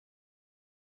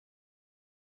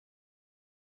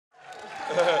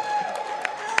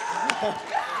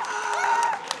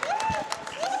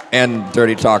And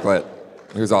Dirty Chocolate,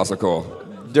 who's also cool.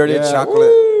 Dirty Chocolate.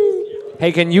 Woo.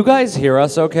 Hey, can you guys hear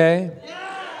us okay?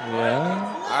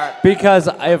 Yeah. Because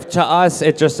if to us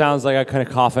it just sounds like a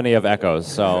cacophony of echoes.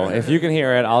 So if you can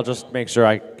hear it, I'll just make sure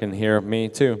I can hear me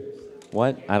too.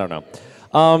 What? I don't know.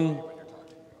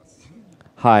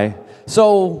 Hi.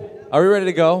 So are we ready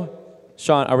to go?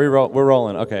 Sean, are we we're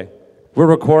rolling? Okay. We're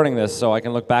recording this so I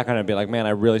can look back on it and be like, man,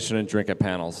 I really shouldn't drink at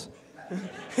panels.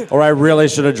 Or I really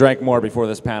should have drank more before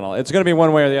this panel. It's going to be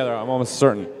one way or the other, I'm almost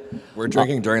certain. We're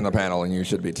drinking during the panel, and you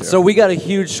should be too. So we got a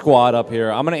huge squad up here.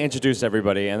 I'm going to introduce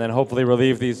everybody, and then hopefully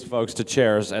relieve these folks to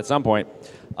chairs at some point.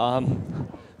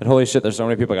 And holy shit, there's so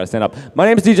many people I got to stand up. My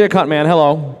name is DJ CUTMAN.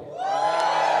 Hello.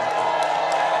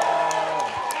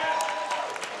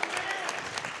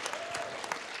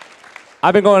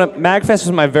 I've been going to MAGFest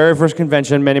was my very first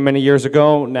convention many, many years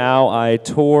ago. Now I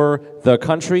tour the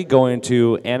country, going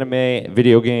to anime,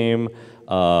 video game,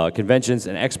 conventions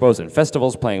and expos and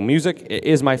festivals, playing music. It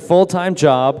is my full-time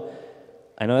job.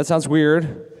 I know that sounds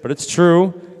weird, but it's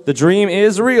true. The dream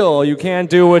is real. You can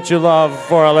do what you love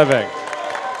for a living.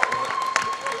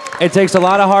 It takes a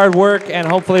lot of hard work, and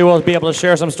hopefully we'll be able to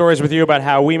share some stories with you about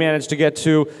how we managed to get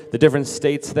to the different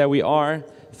states that we are,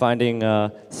 finding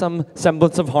some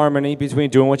semblance of harmony between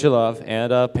doing what you love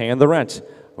and paying the rent,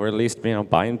 or at least, you know,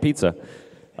 buying pizza.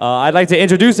 I'd like to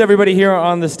introduce everybody here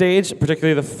on the stage,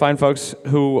 particularly the fine folks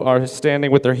who are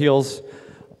standing with their heels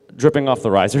dripping off the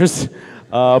risers.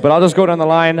 But I'll just go down the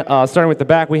line, starting with the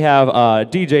back. We have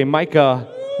DJ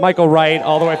Michael Wright,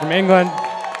 all the way from England.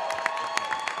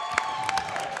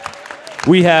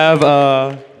 We have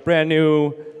a brand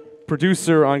new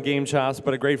producer on Game Chops,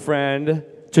 but a great friend,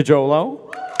 Chijolo.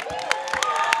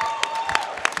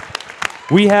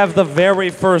 We have the very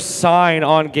first sign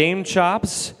on Game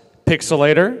Chops,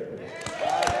 Pixelator.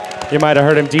 You might have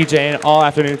heard him DJing all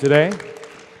afternoon today.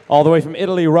 All the way from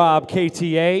Italy, Rob,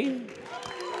 KTA.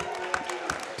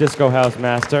 Disco House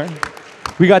Master.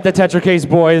 We got the Tetra Case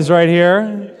boys right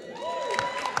here.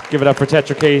 Give it up for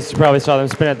Tetra Case. You probably saw them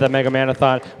spin at the Mega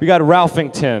Manathon. We got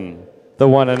Ralphington, the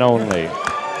one and only.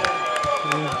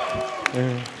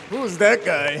 Who's that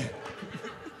guy?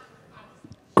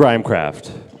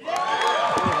 Grimecraft.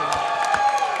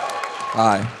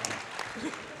 Hi.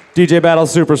 DJ Battle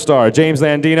Superstar, James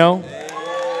Landino.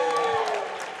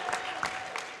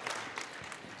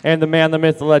 And the man, the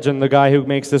myth, the legend, the guy who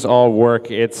makes this all work,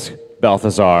 it's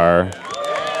Balthazar.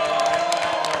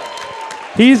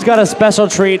 He's got a special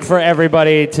treat for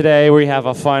everybody today. We have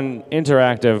a fun,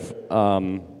 interactive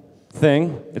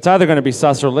thing. It's either going to be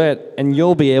sus or lit, and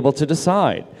you'll be able to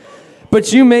decide.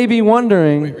 But you may be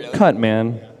wondering,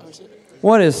 CUTMAN,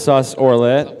 what is sus or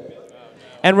lit?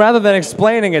 And rather than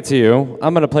explaining it to you,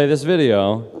 I'm going to play this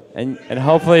video, and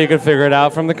hopefully you can figure it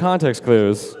out from the context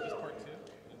clues.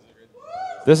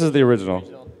 This is the original.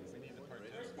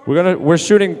 We're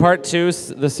shooting part 2,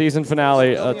 the season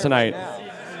finale tonight.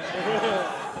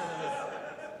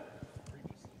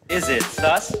 Is it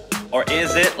sus or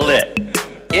is it lit?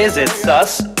 Is it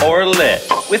sus or lit?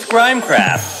 With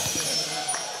Grimecraft.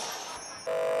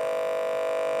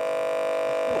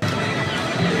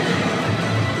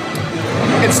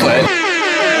 It's lit.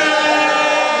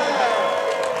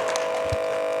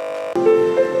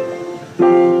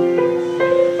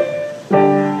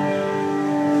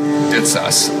 It's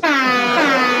sus.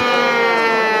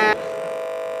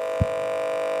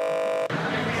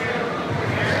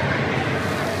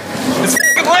 It's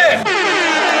f***ing lit!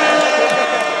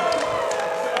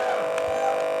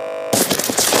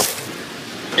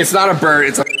 It's not a bird,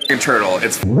 it's a f***ing turtle.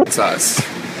 It's sus.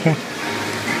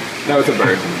 No, it's a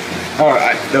bird.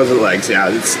 Oh, those are the legs, yeah,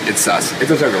 it's sus.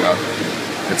 It's a turtle.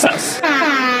 It's sus.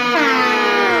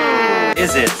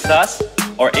 Is it sus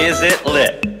or is it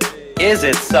lit? Is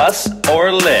it sus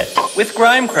or lit? With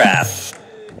Grimecraft.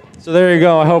 So there you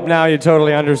go. I hope now you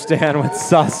totally understand what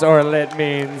sus or lit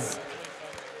means.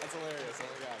 That's hilarious.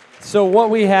 So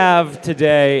what we have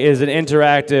today is an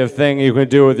interactive thing you can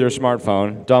do with your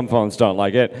smartphone. Dumb phones don't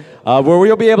like it. Where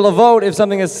you'll be able to vote if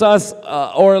something is sus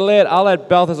or lit. I'll let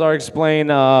Balthazar explain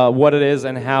what it is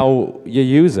and how you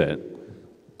use it.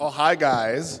 Oh, hi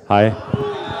guys. Hi.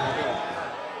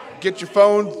 Get your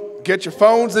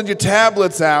phones and your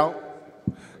tablets out.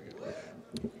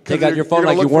 Take out your phone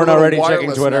like you weren't already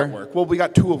checking Twitter. Network. Well, we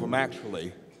got 2 of them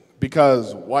actually,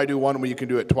 because why do one when you can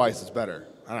do it twice? It's better.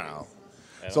 I don't know.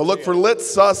 So look for lit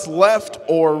sus left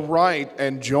or right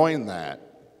and join that.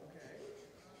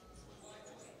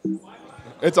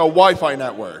 It's a Wi-Fi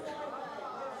network.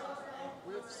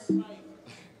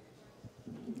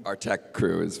 Our tech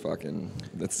crew is fucking.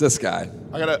 It's this guy.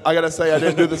 I gotta say I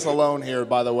didn't do this alone here.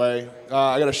 By the way,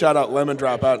 I gotta shout out Lemon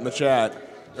Drop out in the chat.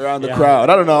 They're out in the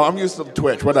crowd. I don't know. I'm used to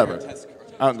Twitch. Whatever.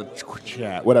 Out in the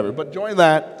chat. Whatever. But join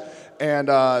that, and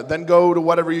then go to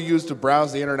whatever you use to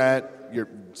browse the internet, your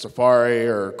Safari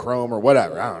or Chrome or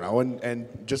whatever. I don't know, and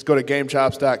just go to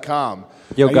GameChops.com.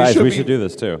 Yo, and guys, we should do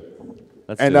this too.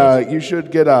 You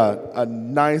should get a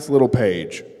nice little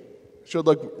page. Should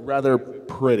look rather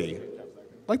pretty.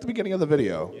 Like the beginning of the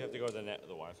video. You have to go to the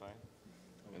Wi-Fi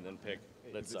and then pick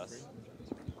Let's Sus.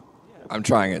 I'm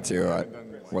trying it too.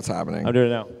 What's happening? I'm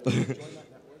doing it now.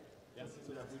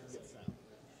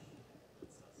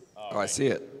 Oh, I see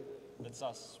it. Let's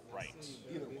Sus right.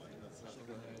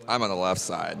 I'm on the left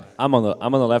side. I'm on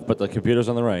the left, but the computer's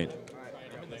on the right.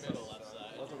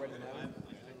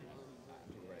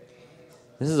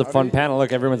 This is a fun panel.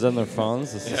 Look, everyone's on their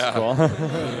phones. This is cool.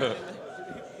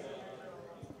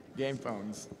 Game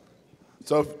phones.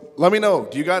 So let me know.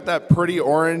 Do you got that pretty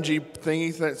orangey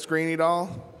thingy, screeny doll?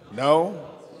 No?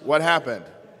 What happened?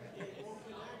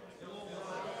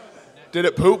 Did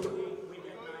it poop?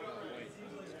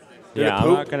 Did it I'm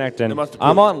poop? not connecting. It must have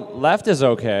I'm pooped. on left is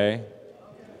okay.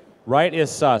 Right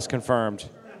is sus, confirmed.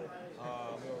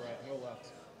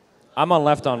 I'm on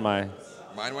left on my.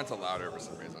 Mine went to louder for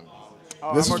some reason.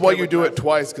 This is why you do it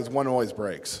twice, because one always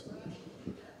breaks.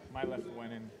 My left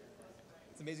went in.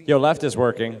 Yo, left is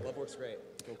working.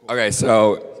 Okay,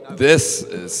 so this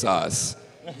is sus.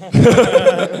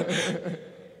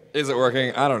 Is it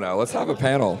working? I don't know. Let's have a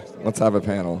panel.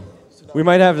 We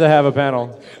might have to have a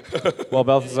panel. Well,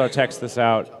 Balthazar texts this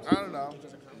out. I don't know.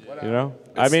 You know?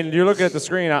 I mean, you're looking at the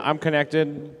screen. I'm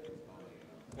connected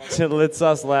to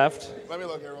Litsus left. Let me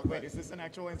look here real quick. Wait, is this an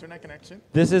actual internet connection?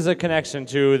 This is a connection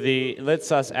to the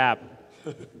Litsus app.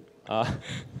 There's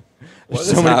What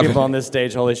so is many happening? people on this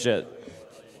stage. Holy shit.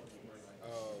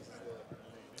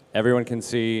 Everyone can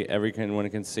see how you're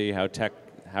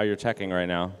teching right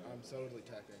now. I'm totally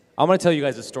teching. I'm going to tell you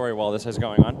guys a story while this is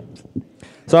going on.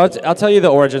 So I'll tell you the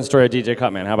origin story of DJ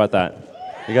CUTMAN. How about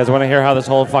that? You guys want to hear how this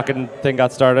whole fucking thing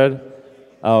got started?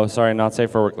 Oh, sorry, not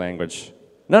safe for work language.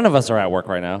 None of us are at work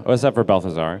right now, except for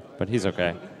Balthazar, but he's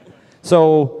okay.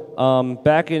 So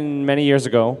back in many years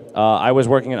ago, I was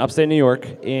working in upstate New York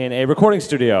in a recording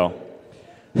studio.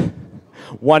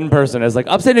 One person is like,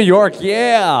 upstate New York,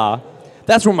 yeah!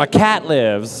 That's where my cat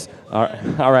lives. All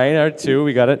right, two,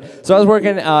 we got it. So I was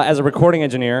working as a recording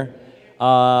engineer,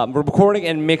 recording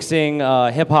and mixing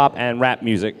hip-hop and rap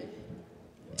music.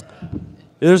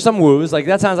 There's some woos, like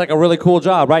that sounds like a really cool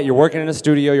job, right? You're working in a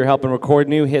studio, you're helping record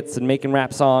new hits and making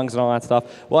rap songs and all that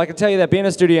stuff. Well, I can tell you that being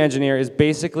a studio engineer is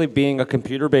basically being a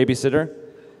computer babysitter.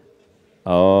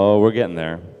 Oh, we're getting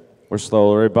there. We're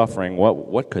slowly buffering.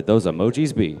 What could those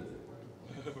emojis be?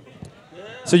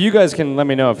 So you guys can let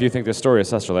me know if you think this story is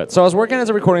sus or lit. So I was working as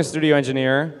a recording studio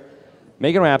engineer,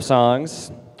 making rap songs,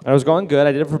 and I was going good.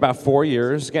 I did it for about 4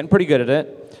 years, getting pretty good at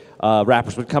it.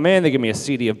 Rappers would come in, they'd give me a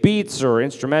CD of beats or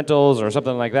instrumentals or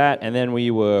something like that, and then we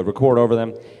would record over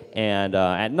them. And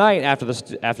at night, after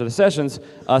the sessions,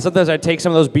 sometimes I'd take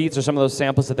some of those beats or some of those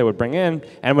samples that they would bring in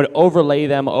and would overlay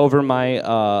them over my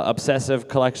obsessive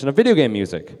collection of video game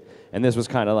music. And this was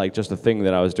kind of like just a thing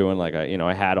that I was doing. Like,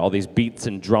 I had all these beats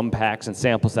and drum packs and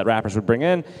samples that rappers would bring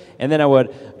in, and then I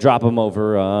would drop them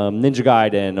over Ninja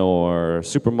Gaiden or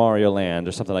Super Mario Land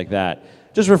or something like that,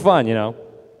 just for fun,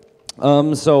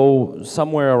 So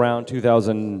somewhere around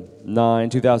 2009,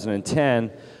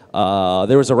 2010,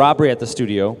 there was a robbery at the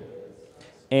studio,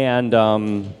 and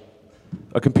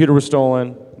a computer was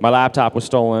stolen, my laptop was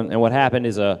stolen, and what happened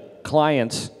is a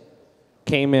client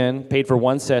came in, paid for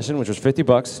one session, which was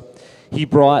 $50. He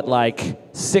brought like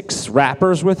 6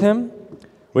 rappers with him,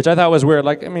 which I thought was weird.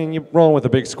 Like, you're rolling with a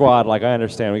big squad. Like, I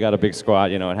understand, we got a big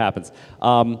squad, it happens.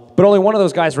 But only one of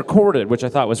those guys recorded, which I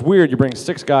thought was weird. You bring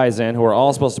 6 guys in who are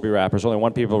all supposed to be rappers, only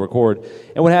one people record.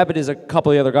 And what happened is a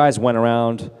couple of the other guys went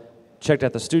around, checked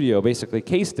out the studio, basically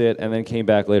cased it, and then came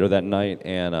back later that night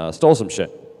and stole some shit.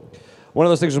 One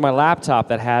of those things was my laptop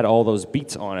that had all those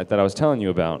beats on it that I was telling you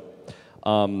about.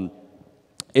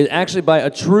 It actually, by a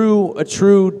true,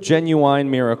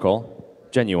 genuine miracle,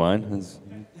 that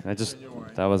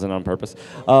wasn't on purpose.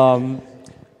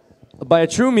 By a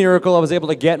true miracle, I was able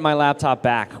to get my laptop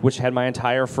back, which had my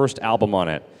entire first album on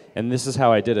it. And this is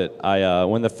how I did it.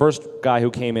 When the first guy who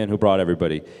came in, who brought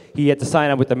everybody, he had to sign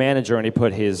up with the manager, and he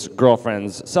put his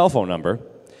girlfriend's cell phone number.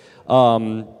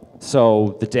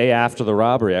 So the day after the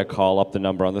robbery, I call up the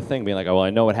number on the thing, being like, oh, well, I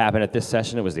know what happened at this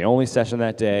session. It was the only session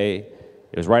that day.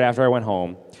 It was right after I went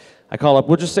home. I call up,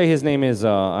 we'll just say his name is,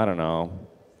 I don't know,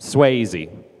 Swayze.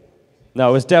 No,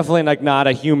 it was definitely like not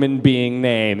a human being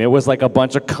name. It was like a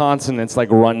bunch of consonants like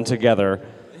run together.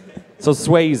 So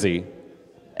Swayze.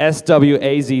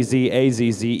 S-W-A-Z-Z-A-Z-Z-E.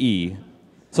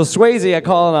 So Swayze, I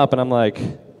call him up and I'm like,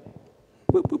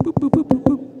 boop, boop, boop, boop, boop, boop,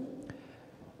 boop.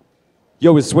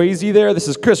 Yo, is Swayze there? This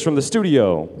is Chris from the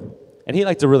studio. And he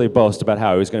liked to really boast about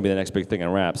how he was going to be the next big thing in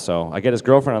rap. So I get his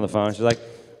girlfriend on the phone. She's like,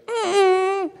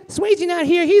 Swayze not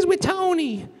here. He's with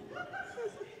Tony.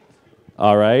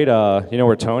 All right, you know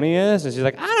where Tony is? And she's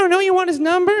like, I don't know. You want his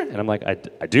number? And I'm like,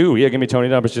 I do. Yeah, give me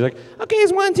Tony's number. She's like, okay,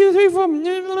 it's 1, 2, 3,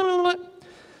 4.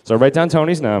 So I write down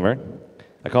Tony's number.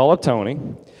 I call up Tony.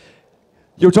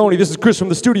 Yo, Tony, this is Chris from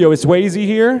the studio. Is Swayze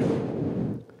here?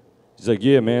 She's like,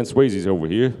 yeah, man, Swayze's over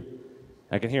here.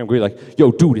 I can hear him go like,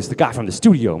 yo, dude, it's the guy from the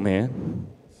studio, man.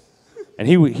 And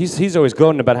he's always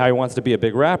gloating about how he wants to be a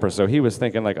big rapper, so he was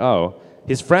thinking like, oh,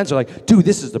 his friends are like, dude,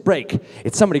 this is the break.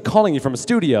 It's somebody calling you from a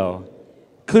studio.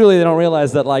 Clearly they don't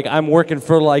realize that like I'm working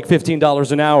for like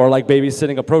 $15 an hour, like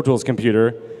babysitting a Pro Tools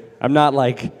computer. I'm not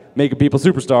like making people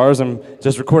superstars, I'm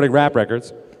just recording rap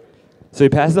records. So he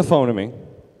passed the phone to me,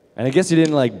 and I guess he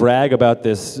didn't like brag about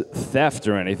this theft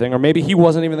or anything, or maybe he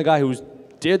wasn't even the guy who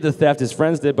did the theft, his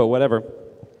friends did, but whatever.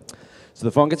 So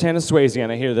the phone gets handed to Swayze,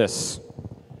 and I hear this.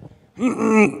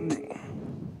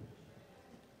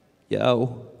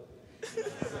 Yo.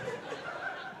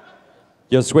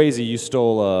 Yo, Swayze, you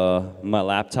stole my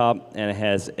laptop, and it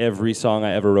has every song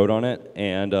I ever wrote on it,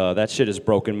 and that shit is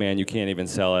broken, man. You can't even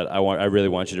sell it. I really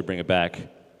want you to bring it back.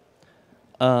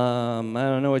 I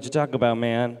don't know what you're talking about,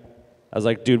 man. I was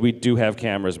like, dude, we do have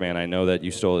cameras, man. I know that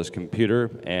you stole this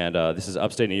computer, and this is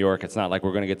upstate New York. It's not like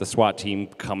we're gonna get the SWAT team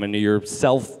coming to your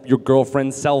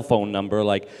girlfriend's cell phone number.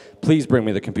 Like, please bring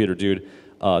me the computer, dude.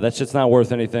 That shit's not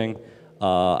worth anything.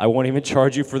 I won't even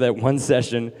charge you for that one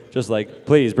session. Just like,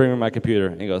 please bring me my computer.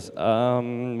 And he goes,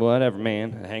 whatever,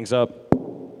 man. And hangs up.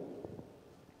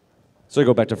 So I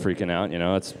go back to freaking out. You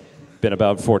know, it's been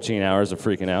about 14 hours of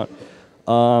freaking out.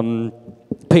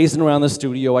 Pacing around the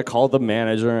studio, I called the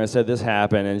manager and I said this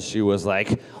happened, and she was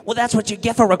like, well, that's what you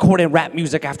get for recording rap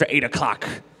music after 8 o'clock.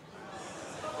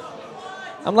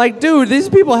 I'm like, dude, these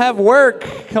people have work.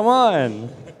 Come on.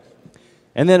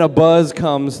 And then a buzz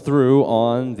comes through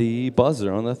on the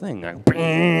buzzer on the thing. Like,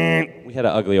 we had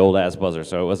an ugly old ass buzzer,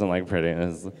 so it wasn't like pretty. It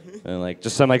was, and like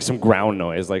just some ground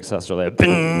noise, like Suster. Like,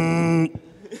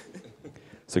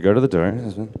 so go to the door.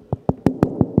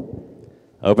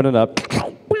 Open it up.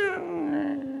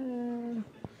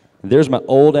 There's my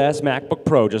old ass MacBook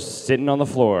Pro just sitting on the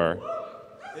floor.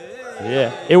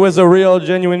 Yeah, it was a real,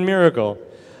 genuine miracle.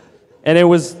 And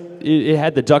it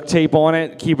had the duct tape on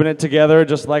it, keeping it together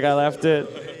just like I left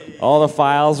it. All the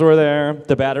files were there.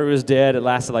 The battery was dead. It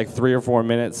lasted like 3 or 4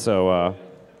 minutes, so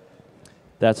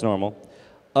that's normal.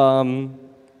 And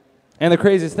the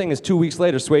craziest thing is 2 weeks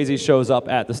later, Swayze shows up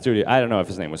at the studio. I don't know if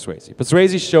his name was Swayze, but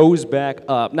Swayze shows back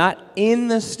up, not in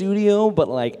the studio, but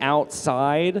like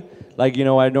outside. Like, you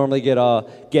know, I normally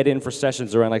get in for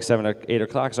sessions around like 7 or 8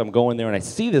 o'clock, so I'm going there and I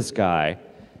see this guy,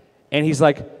 and he's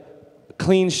like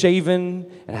clean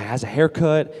shaven and has a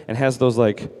haircut and has those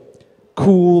like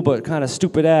cool but kind of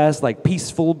stupid ass like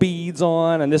peaceful beads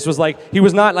on. And this was like, he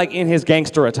was not like in his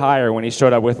gangster attire when he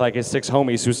showed up with like his 6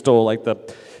 homies who stole like the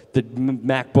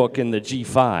MacBook and the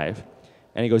G5.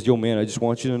 And he goes, yo man, I just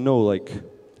want you to know, like,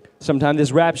 sometimes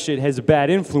this rap shit has a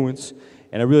bad influence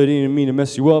and I really didn't mean to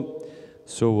mess you up,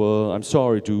 so I'm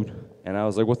sorry, dude. And I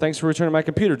was like, well, thanks for returning my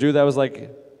computer, dude. That was like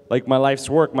my life's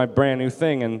work, my brand new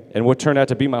thing, and what turned out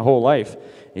to be my whole life.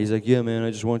 And he's like, yeah man,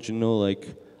 I just want you to know, like,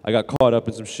 I got caught up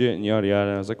in some shit and yada yada.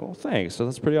 And I was like, well, thanks, so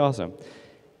that's pretty awesome.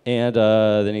 And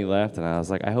then he left and I was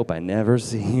like, I hope I never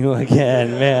see you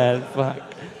again, man, fuck.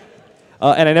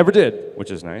 And I never did,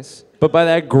 which is nice. But by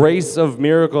that grace of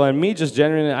miracle and me just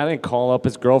genuinely, I didn't call up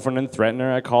his girlfriend and threaten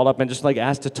her. I called up and just like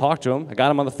asked to talk to him. I got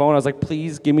him on the phone. I was like,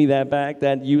 please give me that back,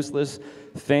 that useless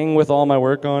thing with all my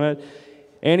work on it.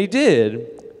 And he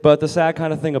did. But the sad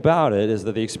kind of thing about it is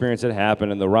that the experience had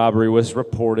happened and the robbery was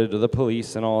reported to the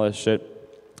police and all this shit.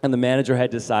 And the manager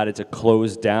had decided to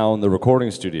close down the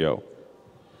recording studio.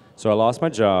 So I lost my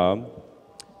job.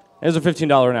 It was a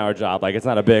 $15 an hour job. Like, it's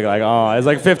not a big, like, oh, it's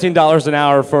like $15 an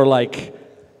hour for like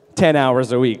 10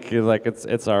 hours a week. Like,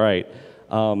 it's all right.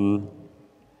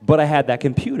 But I had that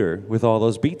computer with all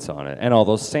those beats on it and all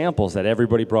those samples that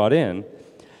everybody brought in.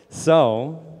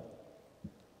 So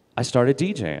I started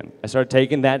DJing. I started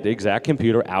taking that exact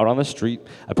computer out on the street.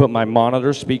 I put my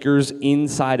monitor speakers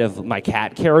inside of my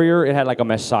cat carrier. It had like a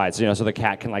mesh side, so, you know, so the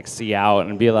cat can like see out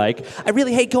and be like, I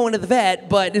really hate going to the vet,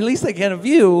 but at least I get a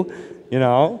view. You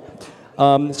know?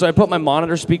 So I put my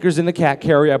monitor speakers in the cat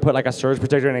carrier. I put like a surge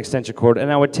protector and extension cord,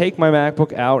 and I would take my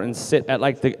MacBook out and sit at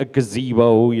like a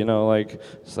gazebo, you know, like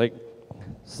just like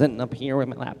sitting up here with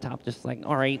my laptop, just like,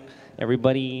 all right,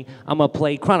 everybody, I'm gonna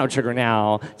play Chrono Trigger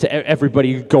now. To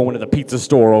everybody going to the pizza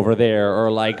store over there,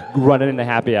 or like running into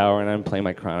happy hour, and I'm playing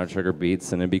my Chrono Trigger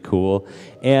beats, and it'd be cool.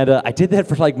 And I did that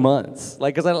for like months,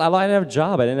 like, cause I didn't have a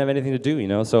job, I didn't have anything to do, you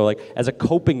know. So like, as a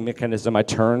coping mechanism, I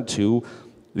turned to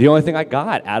the only thing I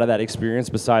got out of that experience,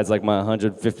 besides like my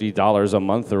 $150 a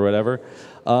month or whatever,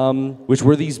 which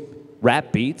were these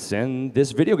rap beats and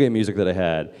this video game music that I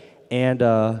had. And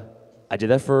I did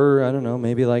that for, I don't know,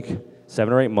 maybe like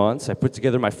 7 or 8 months. I put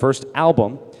together my first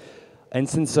album. And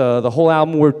since the whole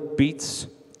album were beats,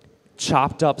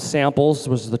 chopped up samples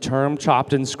was the term,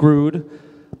 chopped and screwed.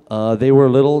 They were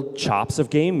little chops of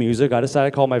game music. I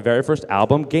decided to call my very first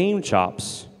album Game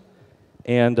Chops.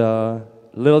 And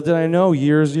little did I know,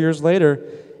 years later,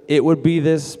 it would be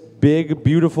this big,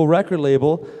 beautiful record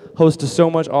label, host to so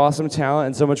much awesome talent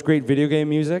and so much great video game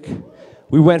music.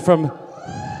 We went from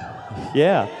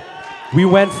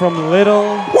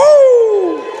little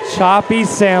choppy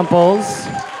samples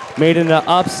made in an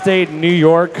upstate New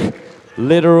York,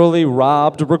 literally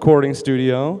robbed recording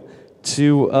studio,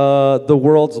 to the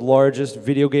world's largest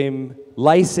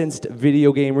licensed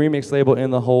video game remix label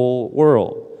in the whole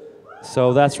world.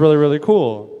 So that's really, really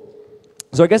cool.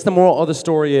 So I guess the moral of the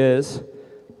story is,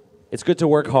 it's good to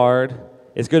work hard,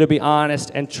 it's good to be honest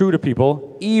and true to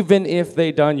people, even if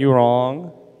they done you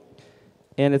wrong.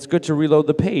 And it's good to reload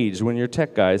the page when your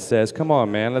tech guy says, come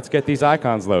on, man, let's get these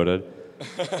icons loaded.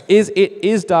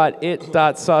 is.it.sus.or.lit.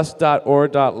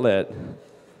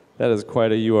 That is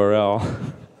quite a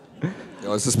URL.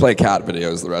 Let's just play cat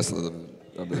videos the rest of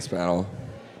this panel.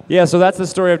 Yeah, so that's the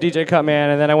story of DJ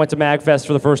CUTMAN, and then I went to MAGFest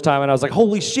for the first time, and I was like,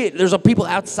 holy shit, there's people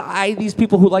outside. These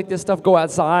people who like this stuff go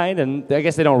outside, and I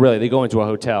guess they don't really. They go into a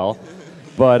hotel.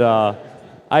 But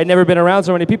I'd never been around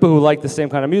so many people who liked the same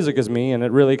kind of music as me, and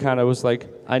it really kind of was like,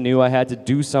 I knew I had to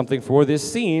do something for this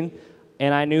scene,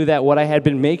 and I knew that what I had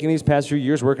been making these past few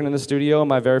years, working in the studio on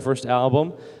my very first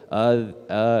album,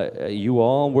 you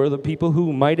all were the people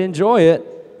who might enjoy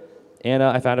it. And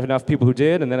I found enough people who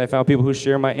did, and then I found people who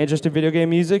share my interest in video game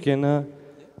music, and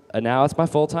now it's my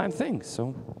full-time thing.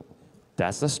 So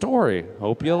that's the story.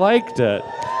 Hope you liked it.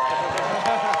 What's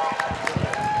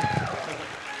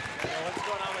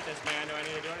going on with this, man? Do I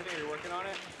need to do anything? Are you working on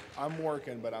it? I'm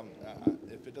working, but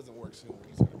if it doesn't work soon,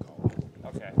 he's gonna call me.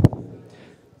 Okay.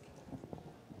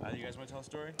 You guys want to tell a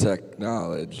story?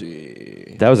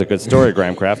 Technology. That was a good story,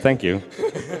 Gramcraft. Thank you.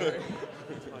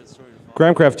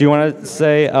 Gramcraft, do you want to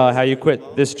say how you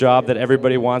quit this job that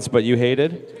everybody wants but you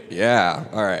hated? Yeah,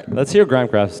 all right. Let's hear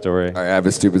Gramcraft's story. All right, I have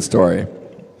a stupid story.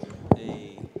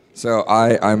 So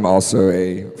I'm also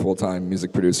a full-time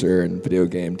music producer and video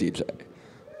game DJ.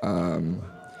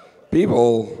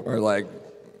 People are like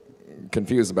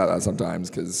confused about that sometimes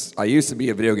because I used to be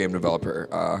a video game developer.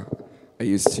 I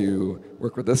used to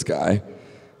work with this guy.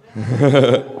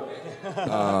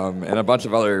 And a bunch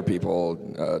of other people.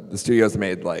 The studios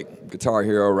made like Guitar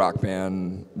Hero, Rock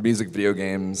Band, music video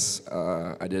games.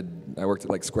 I worked at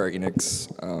like Square Enix.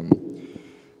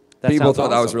 People thought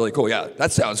that was really cool. Yeah,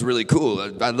 that sounds really cool.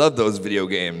 I love those video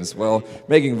games. Well,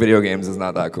 making video games is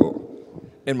not that cool,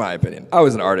 in my opinion. I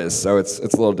was an artist, so it's a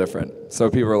little different. So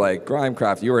people are like,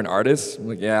 Grimecraft, you were an artist? I'm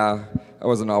like, yeah, I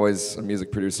wasn't always a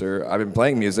music producer. I've been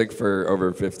playing music for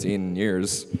over 15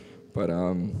 years. But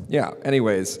yeah,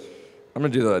 anyways. I'm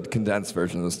going to do the condensed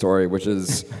version of the story, which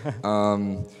is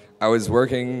I was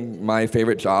working my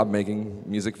favorite job, making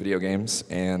music video games,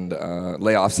 and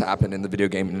layoffs happen in the video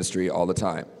game industry all the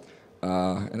time.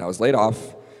 And I was laid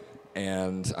off,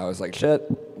 and I was like,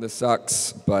 shit, this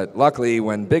sucks. But luckily,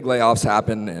 when big layoffs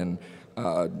happen and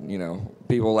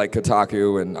people like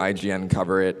Kotaku and IGN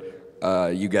cover it,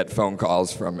 you get phone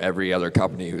calls from every other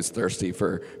company who's thirsty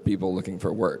for people looking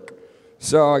for work.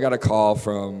 So I got a call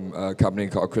from a company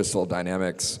called Crystal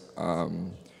Dynamics.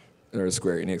 They're a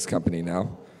Square Enix company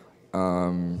now,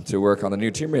 to work on the new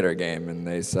Tomb Raider game. And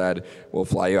they said, we'll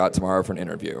fly you out tomorrow for an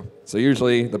interview. So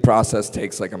usually the process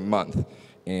takes like a month.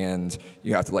 And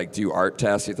you have to like do art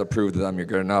tests. You have to prove to them you're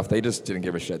good enough. They just didn't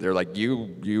give a shit. They're like,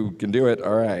 you can do it,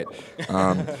 all right.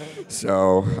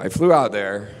 So I flew out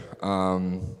there,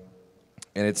 and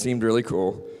it seemed really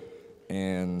cool.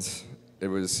 And it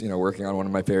was, working on one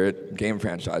of my favorite game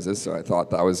franchises, so I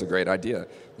thought that was a great idea.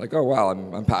 Like, oh wow,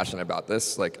 I'm passionate about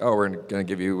this. Like, oh, we're gonna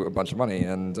give you a bunch of money,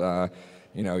 and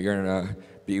you're gonna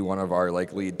be one of our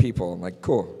like lead people. I'm like,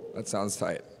 cool, that sounds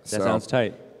tight. That sounds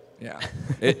tight. Yeah,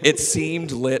 it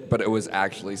seemed lit, but it was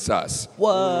actually sus.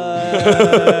 What?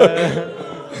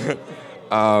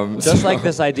 Just like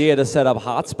this idea to set up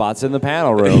hotspots in the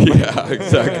panel room. Yeah,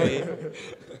 exactly.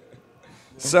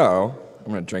 So,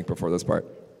 I'm going to drink before this part.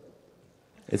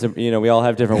 It's we all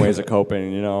have different ways of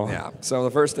coping, Yeah, so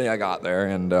the first day I got there,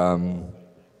 and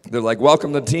they're like,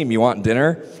 welcome to the team, you want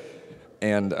dinner?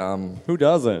 And Who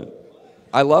doesn't?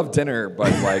 I love dinner,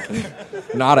 but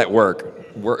like, not at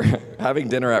work. Having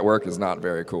dinner at work is not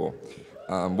very cool.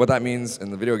 What that means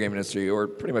in the video game industry, or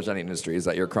pretty much any industry, is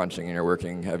that you're crunching and you're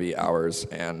working heavy hours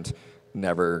and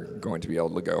never going to be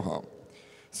able to go home.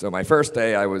 So my first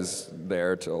day, I was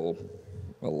there till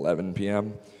 11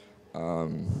 p.m.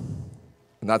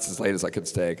 And that's as late as I could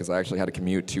stay because I actually had to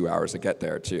commute 2 hours to get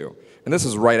there too. And this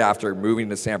was right after moving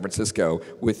to San Francisco.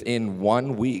 Within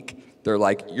 1 week, they're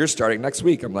like, you're starting next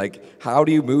week. I'm like, how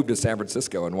do you move to San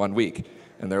Francisco in 1 week?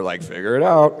 And they're like, figure it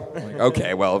out. I'm like,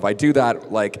 okay, well, if I do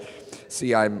that, like,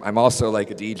 see, I'm also like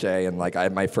a DJ, and like I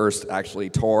had my first actually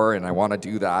tour, and I want to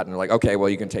do that. And they're like, okay, well,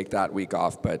 you can take that week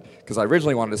off, but because I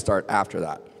originally wanted to start after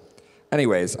that.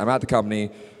 Anyways, I'm at the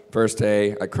company, first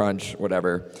day, I crunch,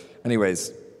 whatever.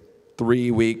 Anyways,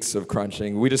 3 weeks of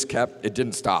crunching. We just kept, it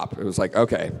didn't stop. It was like,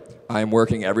 okay, I'm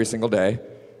working every single day.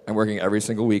 I'm working every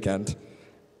single weekend.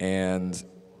 And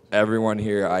everyone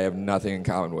here I have nothing in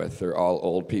common with. They're all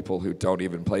old people who don't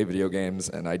even play video games,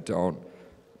 and I don't,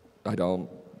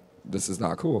 this is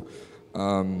not cool.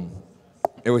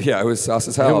 It was sus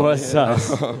as hell. It was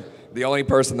sus. The only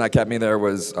person that kept me there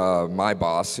was my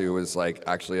boss, who was like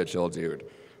actually a chill dude.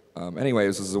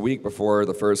 Anyways, this was a week before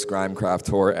the first Grimecraft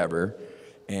tour ever.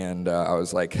 And I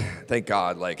was like, thank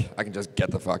God, like, I can just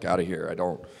get the fuck out of here. I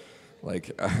don't,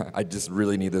 like, I just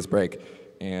really need this break.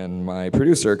 And my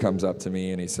producer comes up to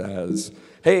me and he says,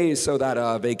 hey, so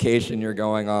that vacation you're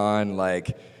going on,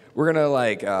 like, we're gonna,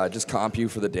 like, just comp you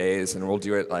for the days and we'll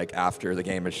do it, like, after the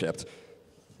game is shipped.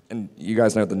 And you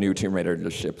guys know the new Tomb Raider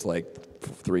just shipped, like,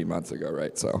 3 months ago,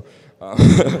 right? So.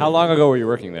 How long ago were you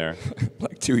working there?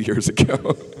 Like 2 years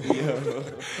ago.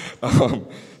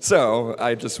 So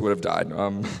I just would have died.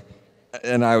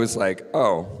 And I was like,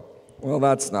 oh, well,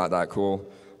 that's not that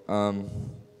cool. All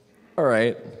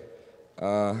right.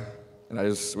 And I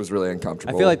just was really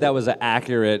uncomfortable. I feel like that was an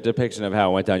accurate depiction of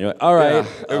how it went down. You're like, all right.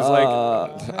 Yeah, it was like,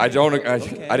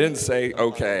 I didn't say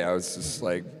okay. I was just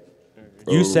like,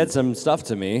 oh. You said some stuff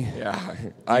to me. Yeah.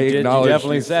 You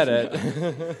definitely said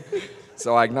it.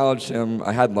 So I acknowledged him.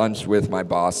 I had lunch with my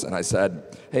boss, and I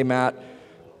said, hey, Matt,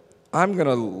 I'm going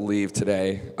to leave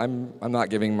today. I'm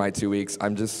not giving my 2 weeks.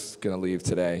 I'm just going to leave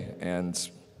today, and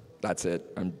that's it.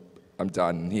 I'm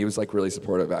done. And he was, like, really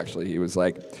supportive, actually. He was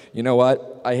like, you know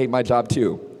what? I hate my job,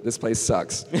 too. This place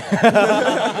sucks.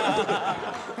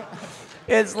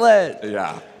 It's lit.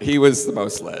 Yeah, he was the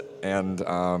most lit. And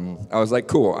I was like,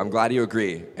 cool, I'm glad you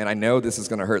agree. And I know this is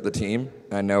going to hurt the team.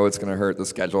 I know it's going to hurt the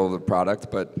schedule of the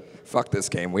product, but fuck this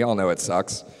game. We all know it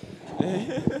sucks.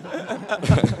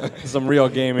 Some real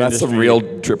game That's industry. some real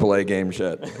AAA game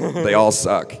shit. They all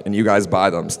suck, and you guys buy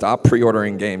them. Stop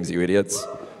pre-ordering games, you idiots.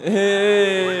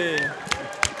 Hey.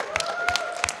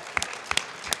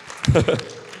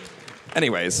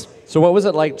 Anyways. So what was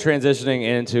it like transitioning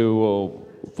into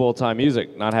full-time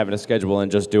music, not having a schedule and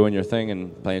just doing your thing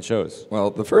and playing shows?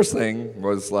 Well, the first thing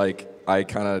was like,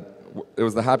 it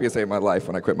was the happiest day of my life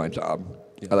when I quit my job.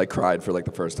 I like cried for like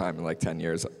the first time in like 10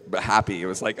 years, but happy. It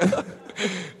was like,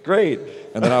 great.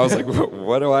 And then I was like,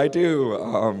 what do I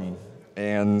do?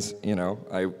 And you know,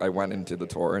 I went into the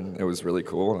tour and it was really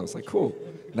cool. And I was like, cool.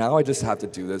 Now I just have to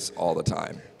do this all the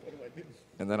time.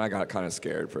 And then I got kind of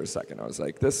scared for a second. I was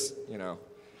like, this, you know,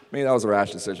 maybe that was a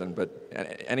rash decision, but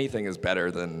anything is better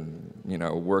than, you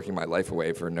know, working my life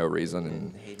away for no reason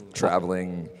and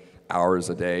traveling hours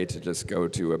a day to just go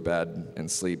to a bed and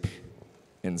sleep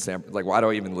in like, why do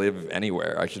I even live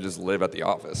anywhere? I should just live at the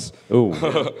office. Ooh.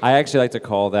 I actually like to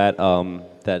call that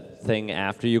that thing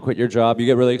after you quit your job. You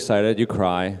get really excited, you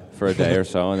cry for a day or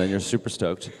so, and then you're super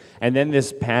stoked. And then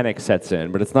this panic sets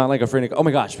in, but it's not like a freak, oh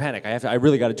my gosh, panic, I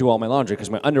really got to do all my laundry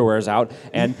because my underwear is out,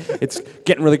 and it's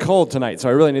getting really cold tonight, so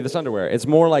I really need this underwear. It's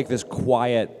more like this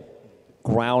quiet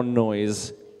ground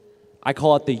noise. I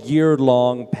call it the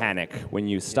year-long panic when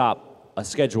you stop a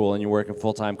schedule and you're working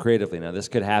full-time creatively. Now, this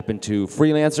could happen to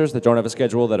freelancers that don't have a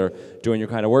schedule that are doing your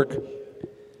kind of work,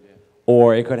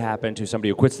 or it could happen to somebody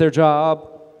who quits their job,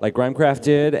 like Grimecraft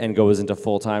did, and goes into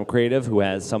full-time creative who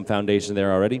has some foundation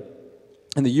there already.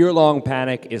 And the year-long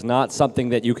panic is not something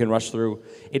that you can rush through.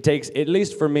 It takes, at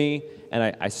least for me,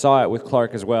 and I saw it with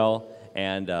Clark as well,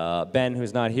 and Ben,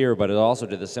 who's not here, but also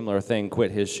did a similar thing,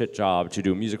 quit his shit job to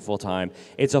do music full-time.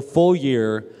 It's a full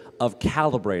year of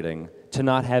calibrating to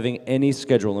not having any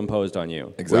schedule imposed on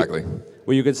you. Exactly.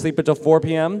 Where you could sleep until 4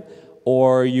 p.m.,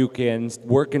 or you can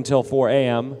work until 4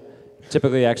 a.m.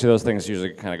 Typically, actually, those things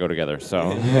usually kind of go together.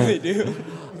 So They do.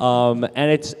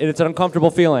 and it's an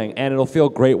uncomfortable feeling, and it'll feel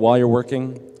great while you're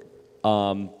working.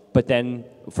 But then,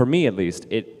 for me at least,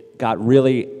 it got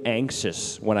really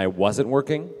anxious when I wasn't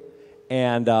working.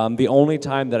 And the only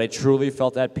time that I truly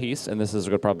felt at peace, and this is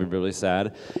probably really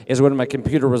sad, is when my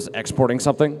computer was exporting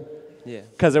something. Yeah.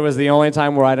 Because it was the only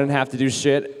time where I didn't have to do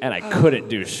shit, and I couldn't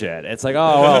do shit. It's like,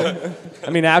 oh, well, I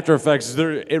mean, After Effects,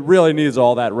 it really needs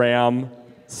all that RAM.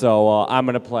 So I'm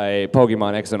going to play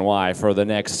Pokemon X and Y for the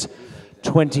next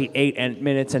 28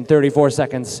 minutes and 34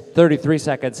 seconds, 33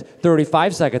 seconds,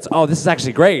 35 seconds. Oh, this is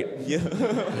actually great.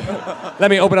 Yeah. Let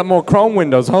me open up more Chrome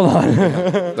windows. Hold on.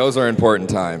 Those are important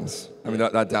times. I mean,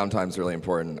 that downtime is really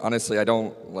important. Honestly,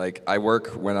 I work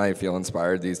when I feel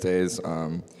inspired these days.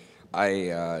 When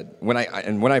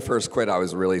I first quit, I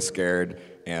was really scared,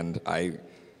 and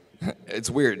it's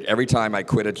weird. Every time I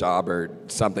quit a job or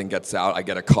something gets out, I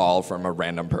get a call from a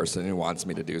random person who wants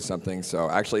me to do something. So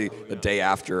actually, the day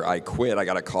after I quit, I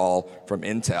got a call from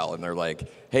Intel, and they're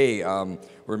like, hey,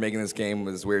 we're making this game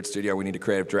with this weird studio. We need a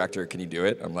creative director. Can you do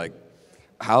it? I'm like,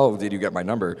 how did you get my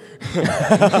number?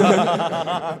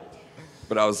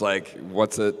 But I was like,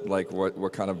 what's it, like,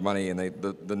 what kind of money? And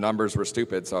the numbers were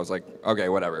stupid, so I was like, okay,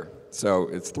 whatever. So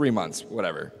it's 3 months,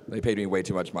 whatever. They paid me way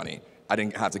too much money. I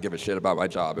didn't have to give a shit about my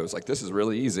job. It was like, this is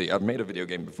really easy. I've made a video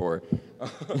game before.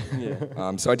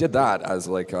 So I did that as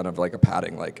like kind of like a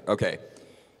padding, like, okay,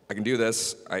 I can do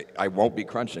this. I won't be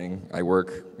crunching. I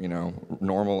work,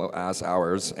 normal ass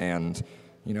hours and,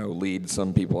 lead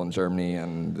some people in Germany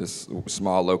and this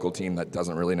small local team that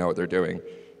doesn't really know what they're doing.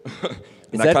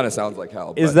 And that kind of sounds like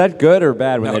hell. Is that good or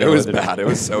bad? No, it was bad. It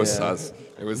was so sus.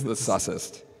 It was the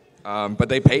sussest. But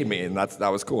they paid me, and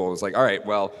that was cool. It was like, all right,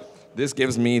 well, this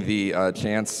gives me the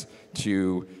chance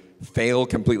to fail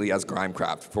completely as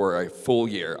Grimecraft for a full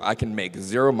year. I can make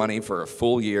zero money for a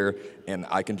full year, and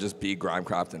I can just be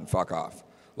Grimecraft and fuck off.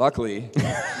 Luckily,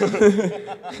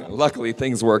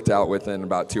 things worked out within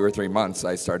about 2 or 3 months.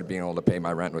 I started being able to pay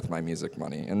my rent with my music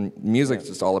money. And music's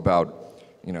just all about,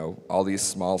 all these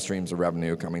small streams of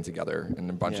revenue coming together in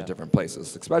a bunch of different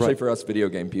places, especially for us video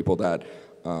game people that,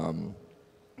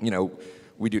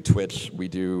 we do Twitch, we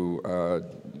do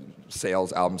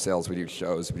album sales, we do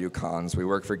shows, we do cons, we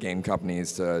work for game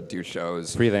companies to do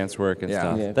shows. Freelance work and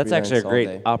stuff. Yeah, That's actually a freelance all great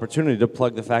day. opportunity to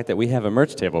plug the fact that we have a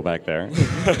merch table back there.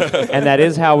 And that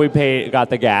is how we got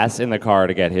the gas in the car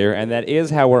to get here, and that is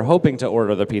how we're hoping to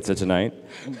order the pizza tonight.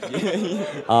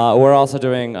 We're also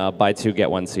doing buy two,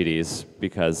 get one CDs,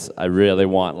 because I really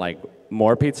want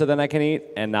more pizza than I can eat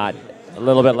and not a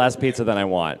little bit less pizza than I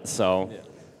want. So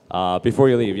before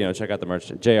you leave, check out the merch.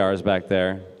 JR is back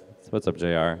there. What's up,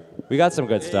 JR? We got some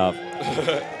good stuff.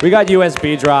 We got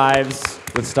USB drives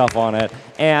with stuff on it.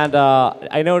 And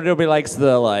I know nobody likes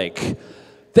the,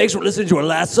 thanks for listening to our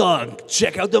last song.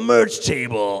 Check out the merch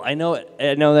table. I know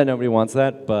that nobody wants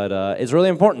that, but it's really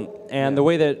important. And the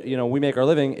way that, we make our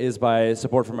living is by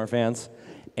support from our fans.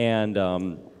 And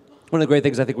one of the great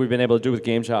things I think we've been able to do with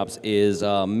Game Chops is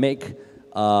make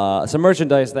some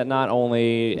merchandise that not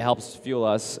only helps fuel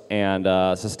us and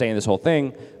sustain this whole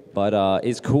thing, but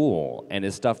is cool and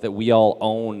is stuff that we all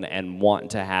own and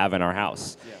want to have in our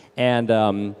house. Yeah.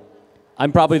 And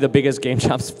I'm probably the biggest Game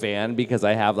Chops fan because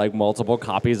I have multiple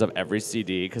copies of every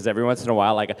CD, because every once in a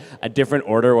while a different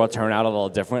order will turn out a little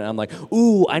different. I'm like,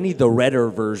 ooh, I need the redder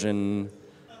version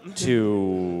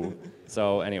too.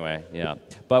 So anyway, yeah.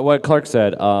 But what Clark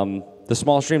said, the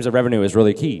small streams of revenue is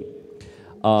really key.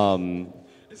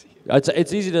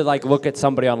 It's easy to look at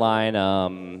somebody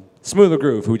online, Smooth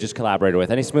McGroove, who we just collaborated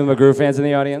with. Any Smooth McGroove fans in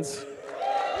the audience?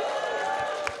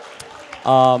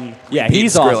 Yeah,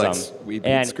 he's awesome. We beat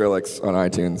Skrillex on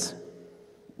iTunes.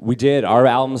 We did. Our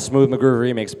album, Smooth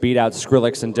McGroove Remix, beat out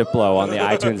Skrillex and Diplo on the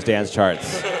iTunes dance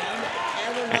charts.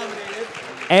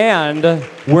 And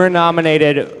we're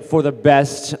nominated for the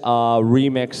best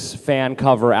remix fan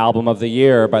cover album of the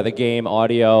year by the Game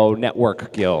Audio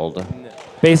Network Guild.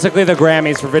 Basically the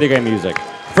Grammys for video game music.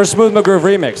 For Smooth McGroove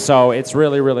Remix, so it's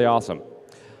really, really awesome.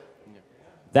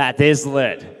 That is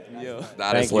lit.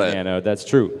 That Thank is you, lit. Nano. That's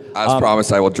true. As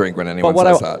promised, I will drink when anyone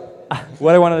says that.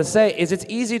 What I wanted to say is it's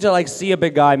easy to see a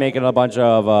big guy making a bunch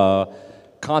of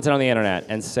content on the internet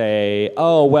and say,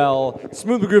 oh, well,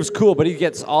 Smooth McGroove's cool, but he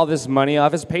gets all this money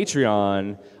off his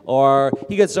Patreon. Or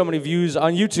he gets so many views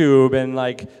on YouTube, and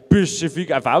bish,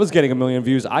 if I was getting 1 million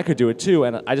views, I could do it too.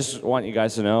 And I just want you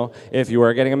guys to know, if you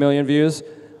were getting 1 million views,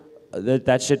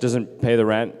 that shit doesn't pay the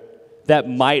rent. That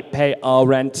might pay a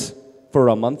rent for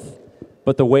a month.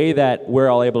 But the way that we're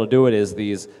all able to do it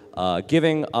is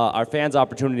giving our fans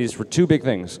opportunities for two big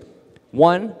things.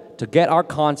 One, to get our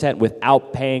content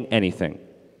without paying anything.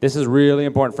 This is really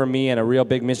important for me and a real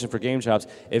big mission for Game Chops.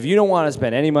 If you don't want to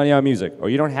spend any money on music, or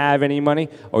you don't have any money,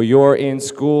 or you're in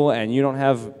school and you don't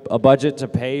have a budget to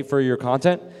pay for your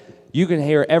content, you can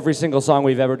hear every single song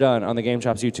we've ever done on the Game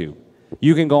Chops YouTube.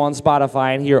 You can go on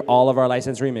Spotify and hear all of our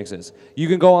licensed remixes. You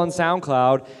can go on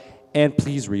SoundCloud and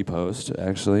please repost,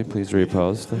 actually, please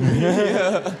repost.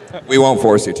 We won't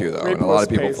force you to, though, and a lot of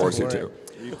Repost people force you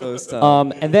pays to.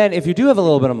 And then if you do have a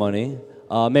little bit of money,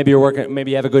 maybe you're working,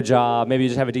 maybe you have a good job, maybe you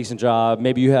just have a decent job,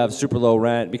 maybe you have super low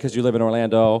rent because you live in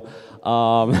Orlando.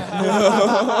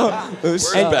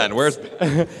 Where's Ben? Where's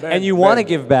Ben? And you want to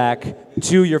give back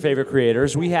to your favorite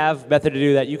creators, we have a method to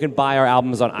do that. You can buy our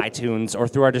albums on iTunes or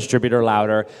through our distributor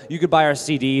Louder. You could buy our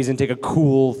CDs and take a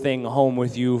cool thing home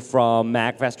with you from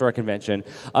MAGFest or a convention.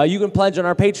 You can pledge on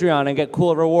our Patreon and get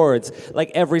cool rewards,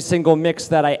 like every single mix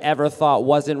that I ever thought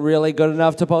wasn't really good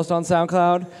enough to post on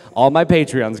SoundCloud. All my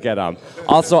Patreons get them.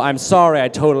 Also, I'm sorry I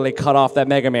totally cut off that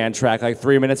Mega Man track like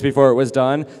 3 minutes before it was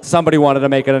done. Somebody wanted to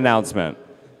make an announcement.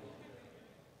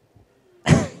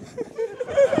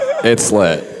 It's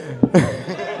lit.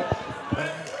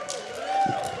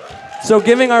 So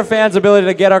giving our fans ability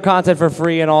to get our content for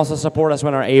free and also support us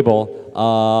when we're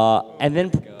able, and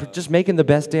then just making the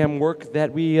best damn work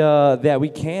that we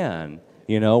can.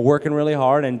 You know, working really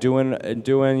hard and doing,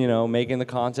 you know, making the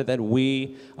content that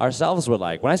we ourselves would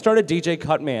like. When I started DJ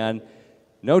CUTMAN,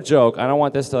 no joke, I don't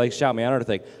want this to like shout me out or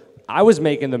anything, I was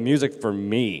making the music for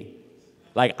me.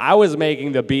 Like, I was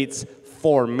making the beats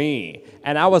for me.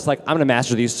 And I was like, I'm gonna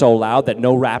master these so loud that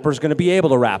no rapper's gonna be able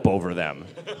to rap over them.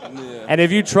 Yeah. And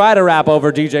if you try to rap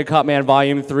over DJ CUTMAN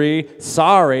Volume 3,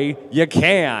 sorry, you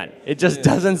can't. It just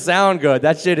doesn't sound good.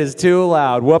 That shit is too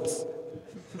loud. Whoops.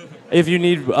 If you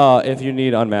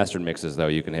need unmastered mixes, though,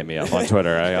 you can hit me up on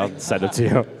Twitter. I'll send it to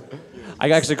you. I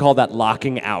actually call that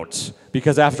locking out,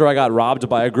 because after I got robbed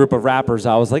by a group of rappers,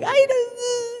 I was like, I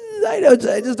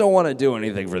just don't want to do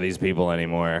anything for these people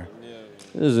anymore.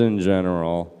 This is in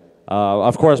general.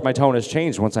 Of course, my tone has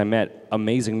changed once I met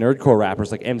amazing nerdcore rappers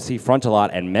like MC Frontalot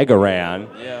and Mega Ran.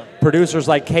 Yeah. Producers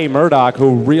like K Murdoch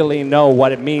who really know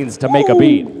what it means to make a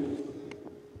beat.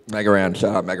 Mega Ran,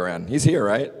 shout out Mega Ran. He's here,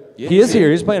 right? Yeah, he is here.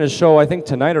 He's playing a show, I think,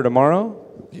 tonight or tomorrow.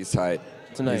 He's tight.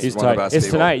 Tonight. He's tight. It's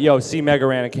tonight. Yo, see Mega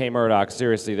Ran and K Murdoch.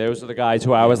 Seriously, those are the guys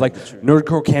who I was like,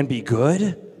 nerdcore can be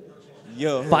good?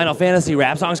 Yo. Final Fantasy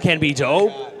rap songs can be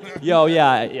dope? Yo,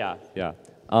 yeah.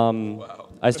 Wow.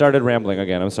 I started rambling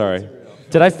again, I'm sorry.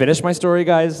 Did I finish my story,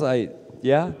 guys?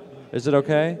 Yeah? Is it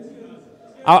okay?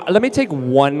 Let me take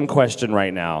one question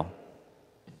right now.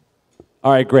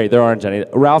 All right, great, there aren't any.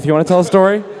 Ralph, you want to tell a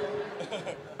story?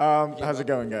 How's it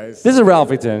going, guys? This is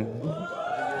Ralphington.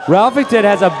 Ralphington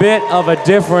has a bit of a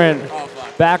different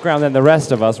background than the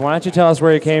rest of us. Why don't you tell us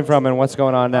where you came from and what's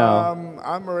going on now?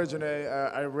 I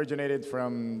originated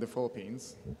from the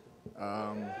Philippines.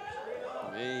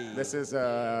 This is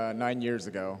 9 years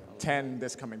ago, 10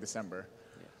 this coming December.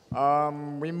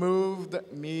 We moved,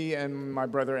 me and my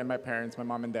brother and my parents, my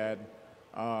mom and dad,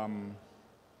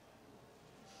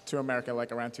 to America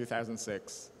like around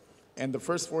 2006. And the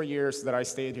first 4 years that I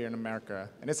stayed here in America,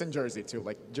 and it's in Jersey too,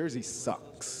 like Jersey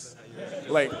sucks.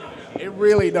 Like, it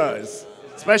really does.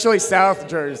 Especially South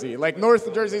Jersey. Like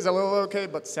North Jersey's a little okay,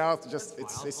 but South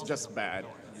it's just bad.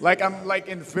 Like I'm like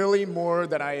in Philly more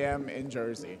than I am in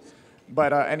Jersey.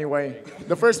 But anyway,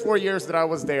 the first 4 years that I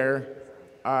was there,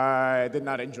 I did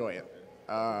not enjoy it.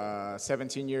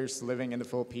 17 years living in the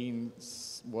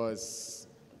Philippines was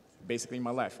basically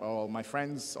my life. All my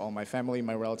friends, all my family,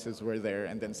 my relatives were there,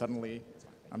 and then suddenly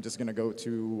I'm just gonna go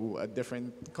to a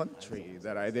different country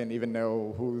that I didn't even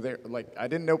know who there, like I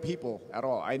didn't know people at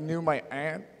all. I knew my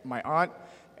aunt,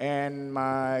 and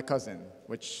my cousin,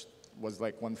 which was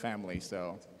like one family,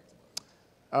 so.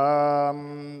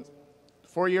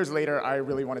 4 years later, I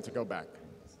really wanted to go back.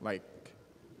 Like,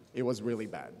 it was really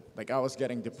bad. Like, I was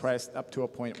getting depressed up to a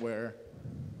point where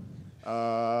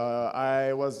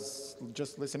I was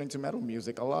just listening to metal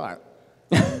music a lot.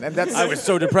 And that's I was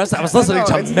so depressed, I was listening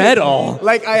to metal.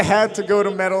 Like, I had to go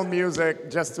to metal music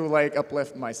just to, like,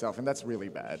 uplift myself, and that's really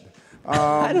bad.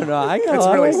 I don't know, I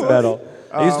really like metal.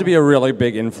 I used to be a really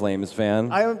big In Flames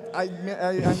fan. I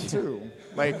am too.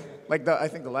 I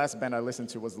think the last band I listened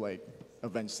to was, like,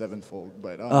 Avenged Sevenfold,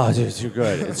 but oh, dude, it's too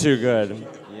good. It's too good.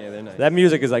 Yeah, they're nice. That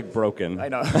music is like broken. I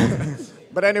know.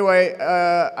 But anyway,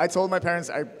 I told my parents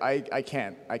I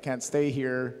can't stay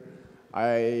here.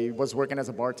 I was working as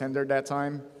a bartender that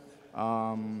time.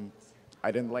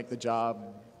 I didn't like the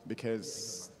job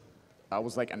because I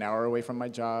was like an hour away from my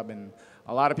job, and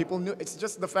a lot of people knew. It's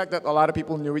just the fact that a lot of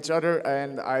people knew each other,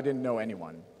 and I didn't know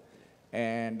anyone.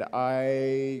 And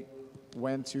I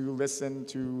went to listen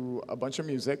to a bunch of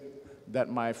music that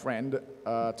my friend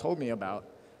told me about.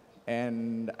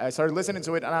 And I started listening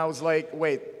to it, and I was like,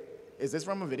 wait, is this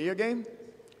from a video game?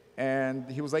 And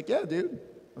he was like, yeah, dude.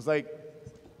 I was like,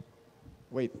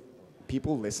 wait,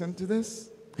 people listen to this?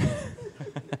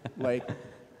 Like,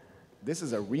 this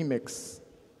is a remix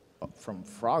from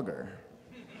Frogger.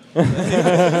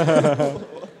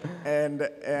 and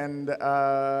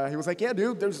he was like, yeah,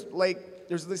 dude,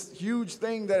 there's this huge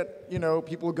thing that, you know,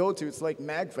 people go to. It's like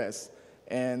MAGFest.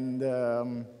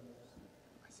 And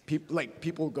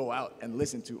people go out and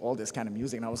listen to all this kind of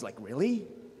music. And I was like, really?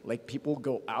 Like, people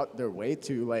go out their way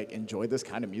to, like, enjoy this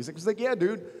kind of music? He was like, yeah,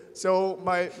 dude. So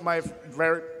my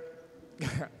very...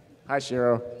 Hi,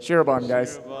 Shiro. Shirobon,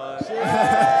 guys.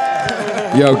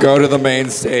 Yo, go to the main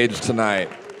stage tonight.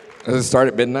 Does it start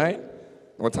at midnight?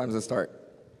 What time does it start?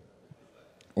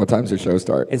 What time does your show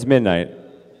start? It's midnight.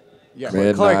 Yeah.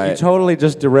 Midnight. Clark, you totally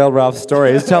just derailed Ralph's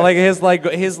story. He's telling his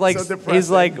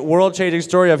world-changing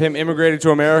story of him immigrating to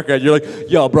America. You're like,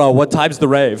 yo, bro, what time's the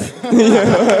rave?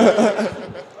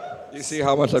 You see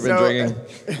how much I've been drinking?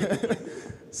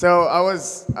 So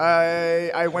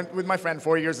I went with my friend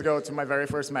 4 years ago to my very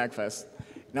first MAGFest,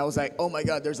 and I was like, oh my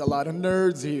God, there's a lot of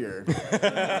nerds here.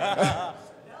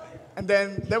 And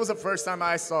then that was the first time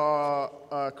I saw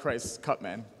Chris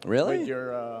CUTMAN. Really? With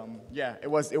your, yeah, it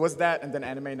was that, and then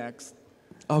Anime Next.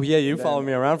 Oh yeah, you followed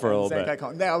me around for a little bit.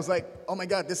 Yeah, I was like, oh my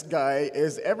God, this guy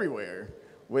is everywhere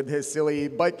with his silly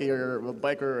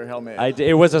biker helmet.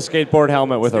 It was a skateboard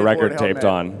helmet with a record helmet. taped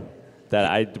on. That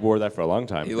I wore that for a long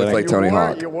time. You look like Tony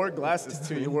Hawk. You wore glasses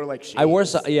too. You wore like shades.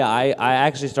 I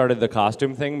actually started the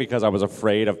costume thing because I was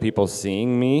afraid of people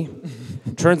seeing me.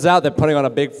 Turns out that putting on a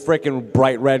big frickin'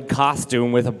 bright red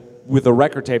costume with a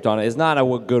record taped on it is not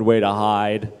a good way to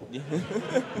hide.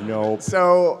 Nope.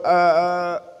 So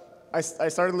I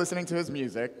started listening to his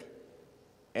music,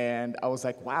 and I was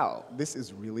like, wow, this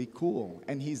is really cool.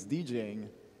 And he's DJing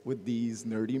with these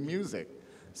nerdy music.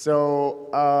 So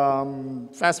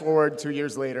fast forward 2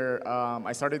 years later,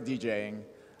 I started DJing,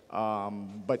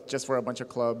 but just for a bunch of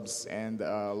clubs and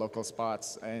local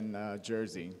spots in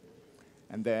Jersey.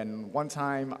 And then one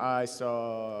time I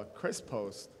saw Chris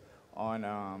post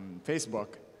on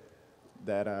Facebook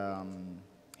that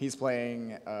he's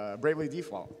playing Bravely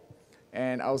Default.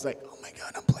 And I was like, oh my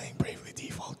God, I'm playing Bravely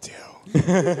Default too.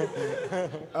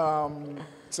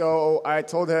 So I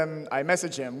told him, I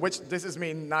messaged him, which this is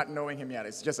me not knowing him yet.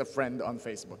 It's just a friend on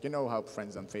Facebook. You know how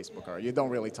friends on Facebook are. You don't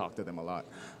really talk to them a lot.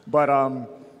 But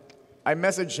I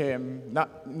messaged him,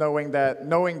 not knowing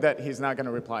that he's not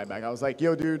gonna reply back. I was like,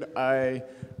 yo, dude, I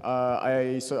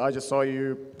just saw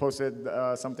you posted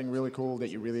something really cool that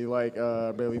you really like,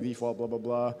 Bravely Default, blah, blah,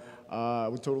 blah. I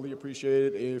would totally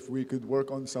appreciate it if we could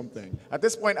work on something. At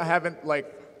this point, I haven't like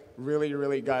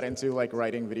really got into like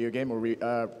writing video game or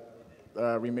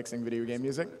remixing video game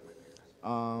music.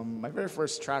 My very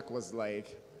first track was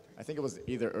like, I think it was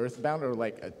either Earthbound or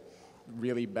like a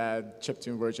really bad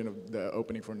chiptune version of the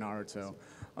opening for Naruto.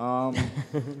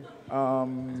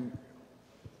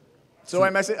 So I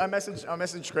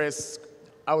messaged Chris.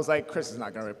 I was like, Chris is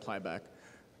not gonna reply back.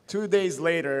 2 days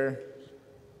later,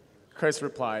 Chris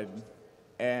replied,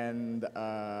 and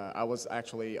I was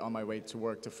actually on my way to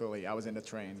work to Philly. I was in the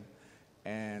train,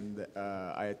 and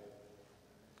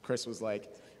Chris was like,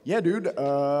 yeah, dude,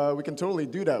 we can totally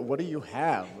do that. What do you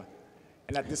have?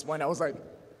 And at this point, I was like,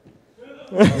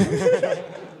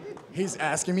 he's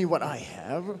asking me what I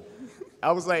have?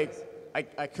 I was like,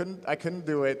 I couldn't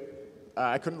do it.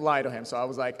 I couldn't lie to him. So I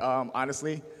was like,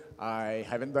 honestly, I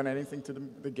haven't done anything to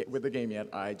with the game yet.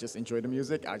 I just enjoy the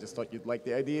music. I just thought you'd like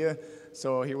the idea.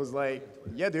 So he was like,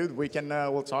 yeah, dude, we can,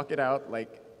 we'll talk it out.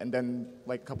 Like, and then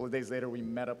like a couple of days later, we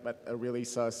met up at a really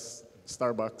sus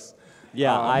Starbucks.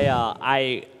 Yeah,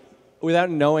 I without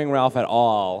knowing Ralph at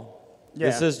all, yeah,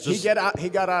 this is just... He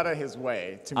got out of his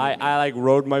way to meet me. I like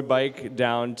rode my bike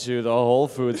down to the Whole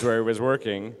Foods where he was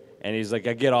working, and he's like,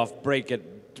 I get off break at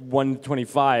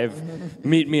 1:25,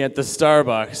 meet me at the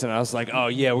Starbucks, and I was like, oh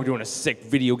yeah, we're doing a sick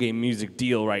video game music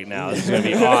deal right now. This is gonna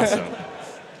be awesome.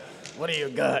 What do you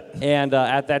got? And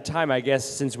at that time, I guess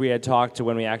since we had talked to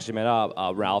when we actually met up,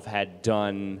 Ralph had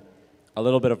done a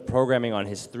little bit of programming on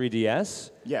his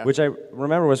 3DS, yeah, which I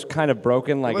remember was kind of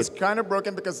broken. Like it was kind of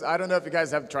broken because I don't know if you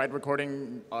guys have tried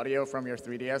recording audio from your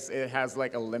 3DS. It has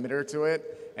like a limiter to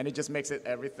it, and it just makes it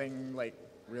everything like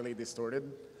really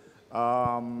distorted.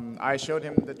 I showed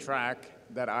him the track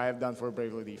that I have done for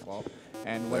Bravely Default,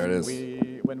 and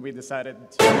when we decided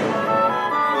to...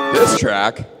 This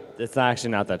track? It's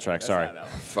actually not that track, sorry.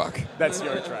 Fuck. That's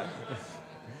your track.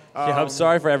 Yeah, I'm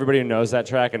sorry for everybody who knows that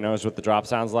track and knows what the drop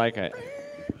sounds like.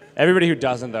 Everybody who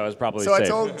doesn't, though, is probably So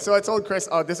safe. I told Chris,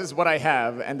 oh, this is what I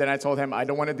have, and then I told him I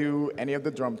don't want to do any of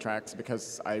the drum tracks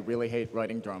because I really hate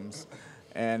writing drums.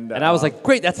 And I was like,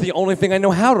 great, that's the only thing I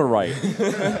know how to write.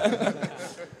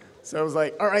 so I was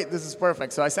like, all right, this is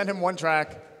perfect. So I sent him one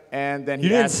track, and then You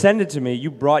didn't send it to me.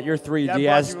 You brought your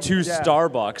 3DS to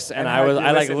Starbucks, and I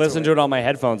listened to it on my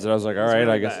headphones, and I was like, all right,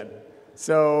 really I guess. bad.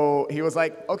 So he was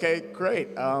like, okay,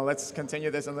 great. Let's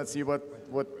continue this and let's see what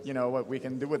we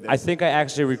can do with this. I think I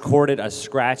actually recorded a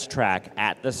scratch track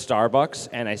at the Starbucks,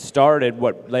 and I started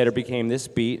what later became this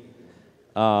beat.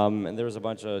 And there was a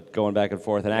bunch of going back and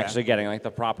forth and actually getting like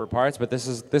the proper parts. But this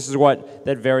is what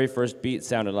that very first beat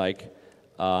sounded like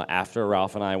after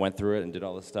Ralph and I went through it and did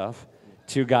all this stuff.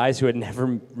 Two guys who had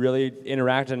never really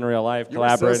interacted in real life,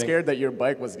 collaborating. You were so scared that your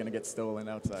bike was gonna get stolen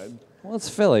outside. Well, it's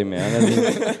Philly, man.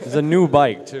 It's a new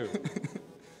bike too.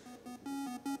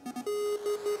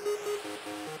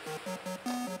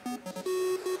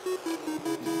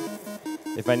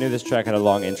 If I knew this track had a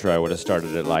long intro, I would have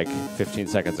started it like 15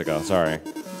 seconds ago. Sorry.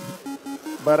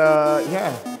 But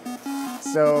yeah.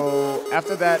 So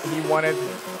after that, he wanted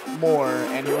more,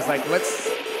 and he was like, "Let's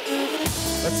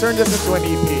turn this into an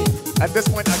EP." At this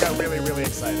point, I got really, really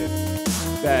excited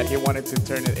that he wanted to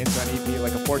turn it into an EP,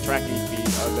 like a 4-track EP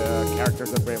of the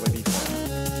characters of Bravely Default.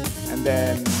 And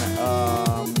then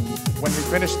when we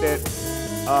finished it,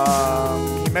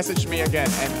 he messaged me again,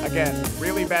 and again,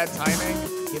 really bad timing.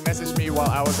 He messaged me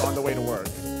while I was on the way to work,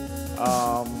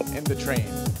 in the train,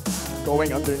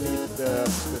 going underneath the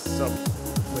sub,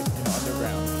 like,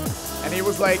 underground. And he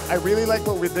was like, I really like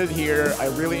what we did here. I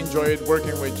really enjoyed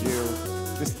working with you.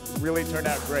 This really turned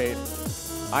out great.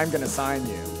 I'm gonna sign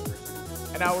you.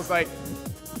 And I was like,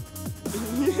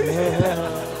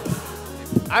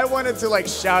 I wanted to like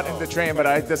shout in the train, but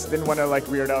I just didn't want to like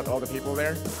weird out all the people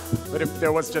there. But if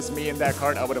there was just me in that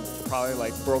cart, I would have probably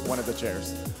like broke one of the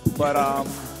chairs. But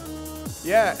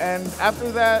yeah, and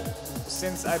after that,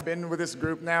 since I've been with this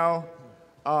group now,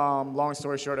 long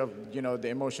story short of the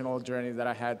emotional journey that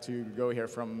I had to go here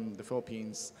from the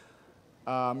Philippines,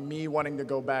 me wanting to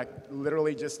go back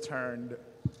literally just turned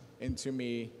into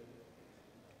me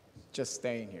just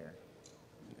staying here.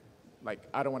 Like,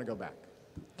 I don't want to go back.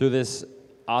 Through this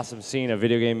awesome scene of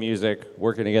video game music,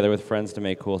 working together with friends to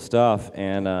make cool stuff,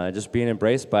 and just being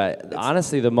embraced by,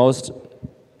 honestly, the most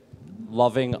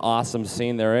loving, awesome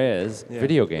scene there is,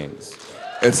 video games.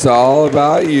 It's all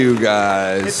about you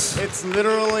guys. It's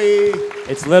literally...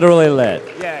 It's literally lit.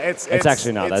 Yeah, it's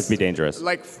actually not. That'd be dangerous.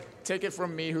 Like, take it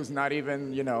from me, who's not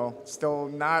even, still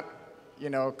not,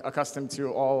 accustomed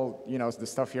to all, the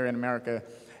stuff here in America.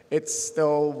 It's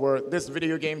still worth, this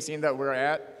video game scene that we're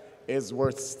at is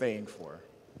worth staying for.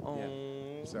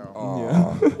 Yeah.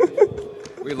 So.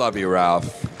 We love you,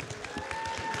 Ralph.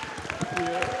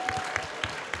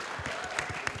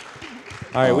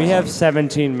 All right, we have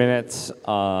 17 minutes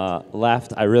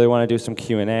left. I really want to do some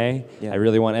Q&A. I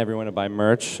really want everyone to buy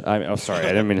merch. Oh, sorry,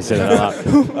 I didn't mean to say that out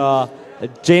loud.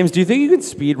 James, do you think you can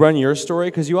speed run your story?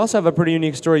 Because you also have a pretty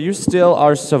unique story. You still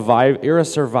are you're a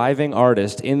surviving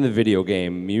artist in the video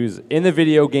game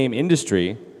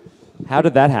industry. How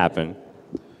did that happen?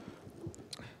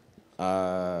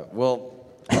 Well,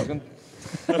 I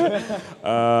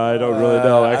don't really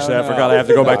know. Actually, I forgot I have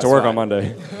to go back to work on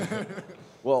Monday.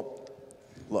 Well,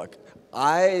 look,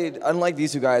 unlike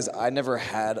these two guys, I never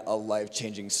had a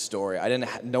life-changing story.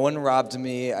 No one robbed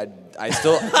me. I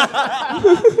still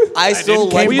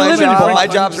like my job. My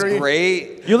job's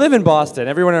great. You live in Boston.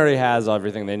 Everyone already has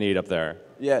everything they need up there.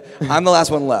 Yeah, I'm the last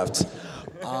one left.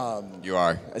 You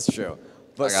are. That's true.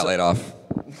 I got laid off.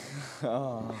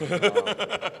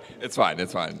 It's fine.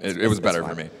 It was better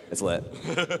for me. It's lit.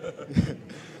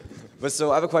 But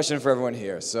so I have a question for everyone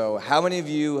here. So how many of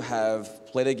you have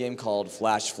played a game called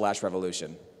Flash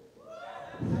Revolution?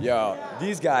 Yo,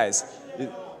 these guys.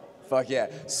 Fuck yeah.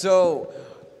 So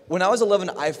when I was 11,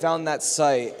 I found that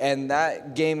site, and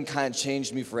that game kind of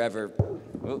changed me forever.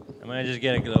 I'm gonna just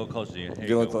get a little closer to you. Get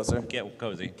a little closer? Get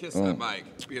cozy. Kiss that mic.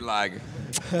 Be like.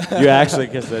 You actually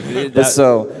kissed it. But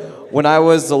so, when I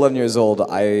was 11 years old,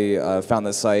 I found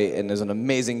this site, and it was an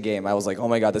amazing game. I was like, oh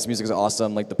my god, this music is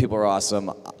awesome. Like, the people are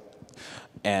awesome.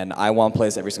 And I want to play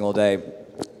this every single day.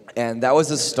 And that was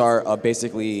the start of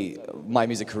basically my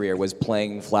music career, was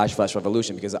playing Flash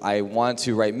Revolution, because I wanted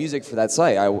to write music for that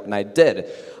site, and I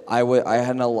did. I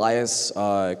had an alias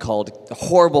called, a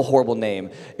horrible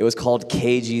name. It was called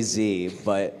KGZ,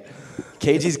 but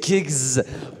KG's Kigs.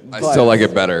 I still like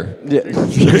it better.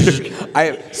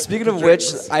 Yeah. Speaking of which,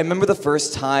 I remember the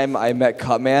first time I met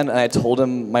CUTMAN, and I told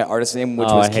him my artist name, which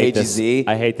was KGZ.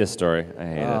 I hate this story. I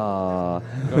hate it.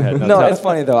 Go ahead. No, it's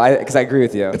funny though, because I agree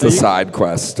with you. It's a side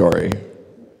quest story.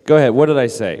 Go ahead. What did I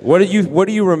say? What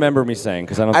do you remember me saying?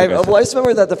 Because I don't think I said Well, I just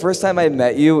remember that the first time I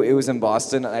met you, it was in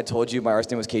Boston, and I told you my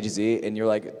artist name was KGZ, and you're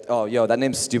like, oh, yo, that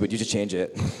name's stupid. You should change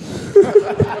it.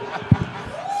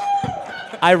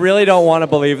 I really don't want to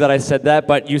believe that I said that,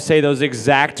 but you say those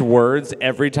exact words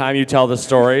every time you tell the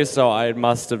story, so I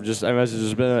must have just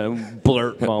been a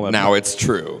blurt moment. Now it's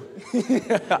true.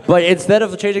 But instead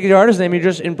of changing your artist name, you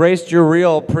just embraced your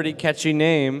real, pretty catchy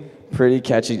name. Pretty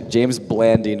catchy. James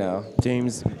Blandino.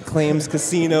 James Claims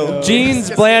Casino. Jeans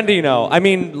Blandino. I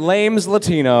mean, Lames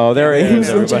Latino. There it is,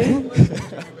 everybody.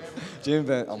 James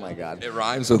oh my God. It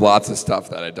rhymes with lots of stuff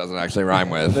that it doesn't actually rhyme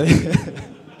with.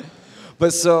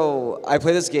 But so I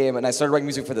played this game and I started writing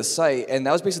music for the site, and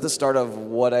that was basically the start of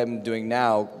what I'm doing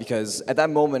now, because at that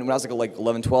moment when I was like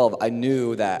 11, 12, I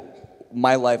knew that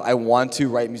my life, I want to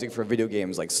write music for video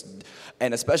games,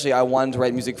 and especially I wanted to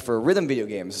write music for rhythm video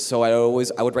games. So I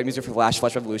would write music for Flash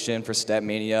Revolution, for Step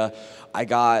Mania. I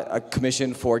got a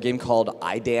commission for a game called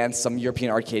iDance, some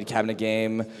European arcade cabinet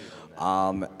game.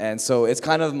 And so it's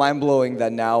kind of mind-blowing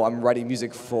that now I'm writing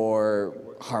music for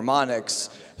harmonics,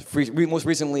 most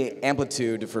recently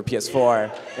Amplitude for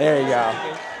PS4. There you go.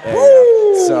 There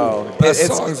you go. So Best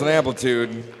songs in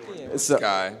Amplitude.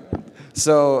 Guy.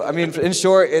 So I mean, in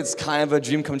short, it's kind of a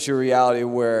dream come true reality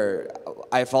where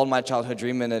I followed my childhood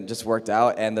dream and it just worked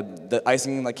out. And the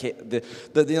icing,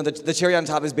 the cherry on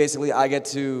top is basically I get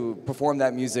to perform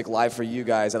that music live for you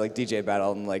guys at DJ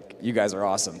Battle, and you guys are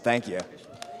awesome. Thank you.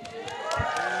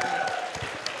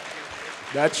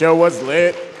 That show was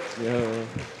lit. Yeah.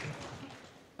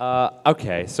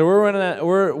 Okay, so we're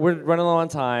running low on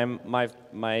time. My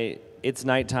it's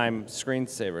nighttime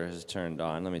screensaver has turned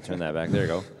on. Let me turn that back. There you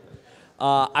go.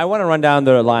 I want to run down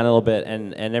the line a little bit,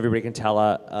 and everybody can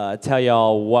tell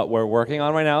y'all what we're working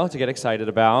on right now to get excited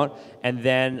about, and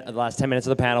then the last 10 minutes of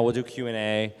the panel we'll do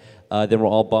Q&A. Then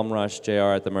we'll all bum rush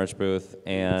JR at the merch booth,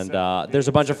 and there's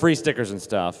a bunch of free stickers and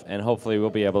stuff, and hopefully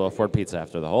we'll be able to afford pizza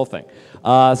after the whole thing.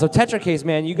 So Tetra Case,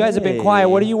 man, you guys have been quiet.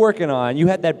 What are you working on? You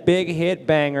had that big hit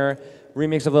banger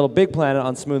remix of Little Big Planet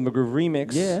on Smooth McGroove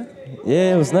Remix. Yeah,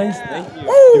 it was nice. Thank you.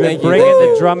 You've been bringing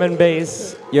the drum and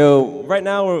bass. Yo, right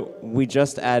now we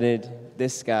just added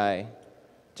this guy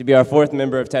to be our 4th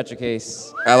member of Tetra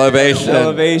Case.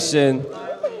 Elevation.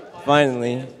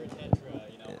 Finally.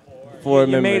 4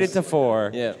 members. You made it to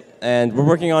 4. Yeah, and we're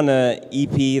working on an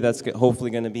EP that's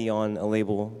hopefully going to be on a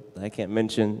label that I can't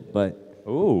mention, but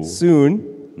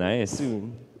soon. Nice.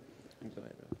 Soon.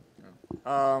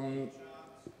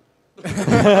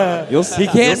 You'll see. He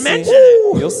can't mention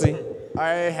it. You'll see. I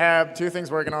have 2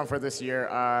 things working on for this year.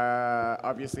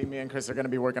 Obviously, me and Chris are going to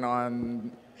be working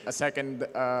on a second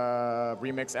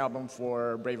remix album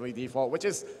for Bravely Default, which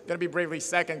is going to be Bravely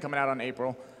 2nd, coming out on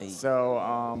April. So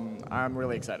I'm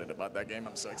really excited about that game.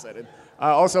 I'm so excited.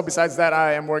 Also, besides that,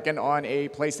 I am working on a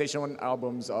PlayStation 1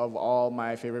 albums of all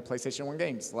my favorite PlayStation 1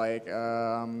 games, like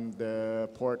the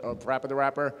port of Rapper the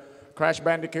Rapper, Crash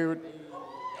Bandicoot,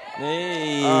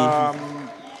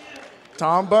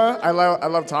 Tomba. I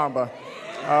love Tomba.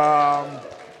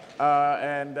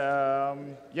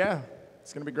 Yeah,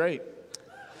 it's going to be great.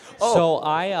 So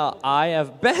I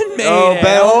have Ben made it.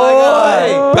 Ben, oh my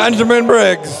God. Benjamin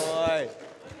Briggs.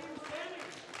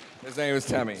 His name is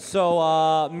Temmie. So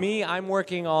I'm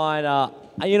working on.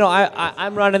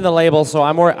 I'm running the label, so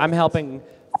I'm helping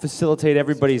facilitate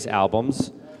everybody's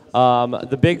albums.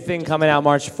 The big thing coming out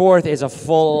March 4th is a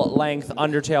full-length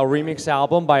Undertale remix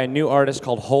album by a new artist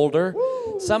called Holder.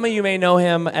 Woo. Some of you may know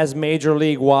him as Major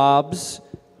League Wobbs.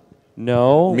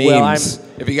 No? Memes. Well,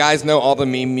 if you guys know all the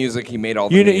meme music, he made all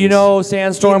the memes. You know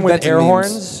Sandstorm with air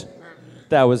horns?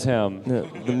 That was him.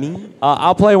 The meme?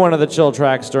 I'll play one of the chill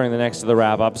tracks during the next of the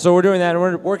wrap-up. So we're doing that, and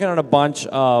we're working on a bunch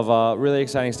of really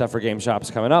exciting stuff for game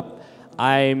shops coming up.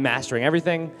 I'm mastering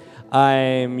everything.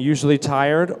 I'm usually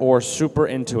tired or super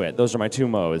into it. Those are my 2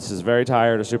 modes. This is very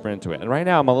tired or super into it. And right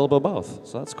now, I'm a little bit of both,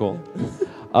 so that's cool.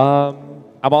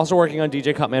 I'm also working on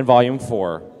DJ CUTMAN Volume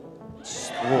 4.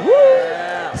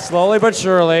 Slowly but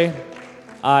surely,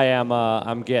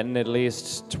 I'm getting at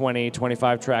least 20,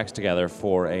 25 tracks together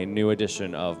for a new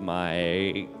edition of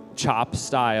my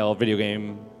chop-style video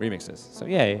game remixes. So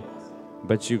yay.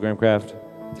 But you, Gramcraft?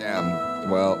 Damn,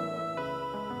 well...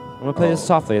 I'm gonna play this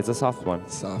softly. It's a soft one.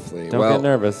 Softly. Don't get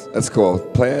nervous. That's cool.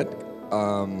 Play it.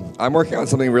 I'm working on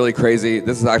something really crazy.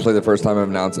 This is actually the first time I've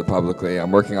announced it publicly. I'm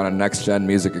working on a next-gen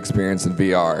music experience in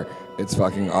VR. It's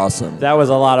fucking awesome. That was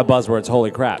a lot of buzzwords.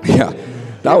 Holy crap. Yeah.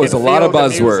 That was a lot of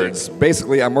buzzwords.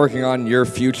 Basically, I'm working on your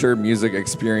future music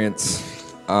experience.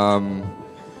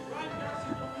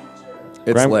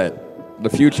 It's lit. The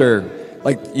future.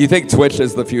 You think Twitch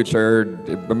is the future.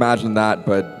 Imagine that,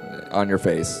 but on your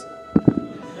face.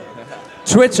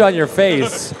 twitch on your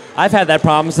face. I've had that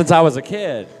problem since I was a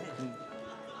kid.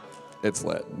 It's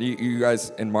lit. You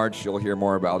guys, in March, you'll hear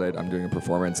more about it. I'm doing a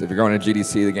performance. If you're going to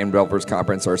GDC, the Game Developers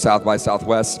Conference, or South by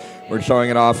Southwest, we're showing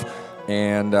it off,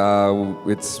 and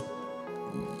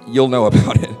you'll know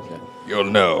about it. You'll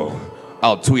know.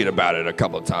 I'll tweet about it a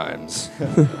couple of times.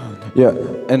 Yeah,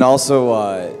 and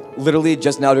also, literally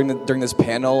just now during this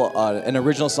panel, an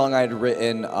original song I had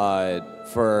written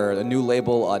for a new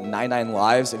label, 99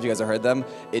 Lives, if you guys have heard them,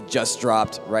 it just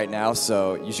dropped right now,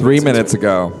 so you should 3 minutes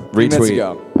ago. Retweet. 3 minutes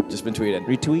ago. Just been tweeted.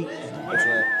 Retweet.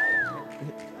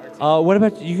 What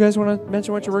about you guys? Want to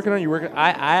mention what you're working on?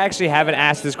 I actually haven't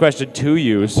asked this question to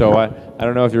you, so I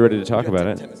don't know if you're ready to talk about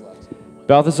it.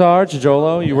 Balthazar,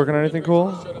 Jajolo, you working on anything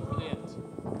cool?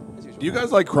 Do you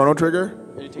guys like Chrono Trigger?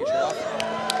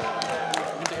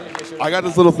 I got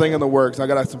this little thing in the works. I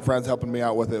got some friends helping me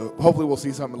out with it. Hopefully we'll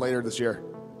see something later this year.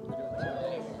 I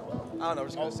don't know, we're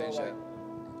just gonna say shit.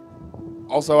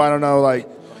 Also, I don't know, like,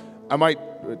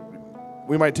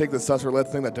 we might take the sus or lit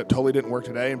thing that totally didn't work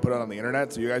today and put it on the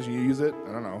internet, so you guys use it.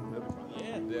 I don't know.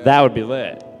 That would be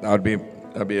lit. That'd be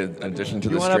an addition to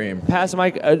the stream. Pass the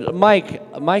mic,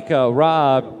 Micah,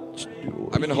 Rob.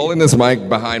 I've been holding this mic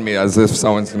behind me as if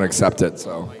someone's gonna accept it.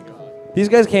 So these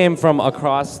guys came from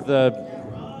across the.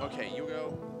 Okay, you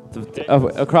go.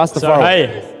 Across the So phone.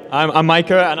 hey, I'm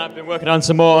Micah, and I've been working on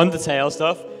some more Undertale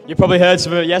stuff. You probably heard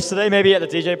some of it yesterday, maybe at the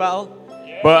DJ battle.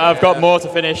 But I've got more to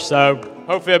finish, so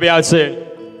hopefully it'll be out soon.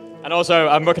 And also,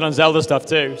 I'm working on Zelda stuff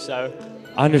too, so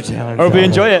Undertale. hope you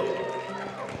enjoy it.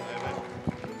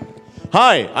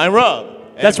 Hi, I'm Rob.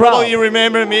 That's Rob. Probably you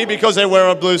remember me because I wear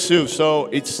a blue suit, so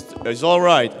it's all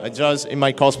right. I just in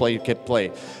my cosplay can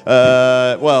play.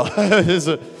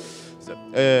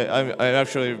 I'm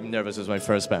actually nervous. It's my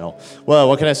first panel. Well,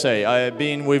 what can I say? I've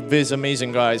been with these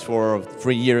amazing guys for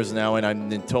 3 years now, and I'm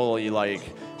totally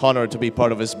honored to be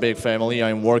part of this big family.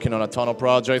 I'm working on a ton of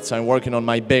projects. I'm working on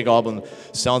my big album,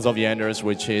 Sounds of the Enders,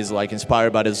 which is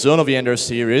inspired by the Zone of the Enders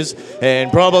series,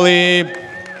 and probably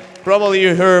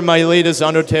you heard my latest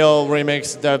Undertale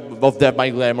remix of Death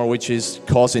by Glamour, which is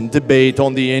causing debate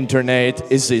on the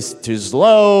internet. Is this too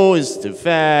slow? Is it too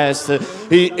fast?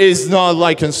 It's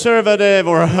not conservative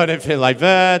or anything like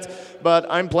that. But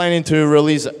I'm planning to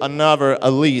release another,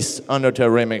 at least, Undertale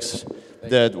remix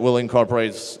that will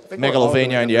incorporate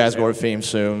Megalovania and the Asgore theme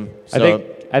soon. So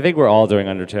I think we're all doing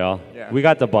Undertale. Yeah. We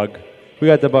got the bug.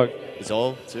 it's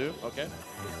all too okay.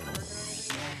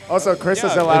 Also, Chris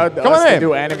is allowed us to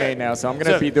do anime now, so I'm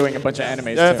going to be doing a bunch of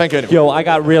animes too. Thank you. Yo, I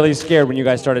got really scared when you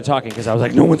guys started talking because I was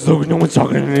like, no one's talking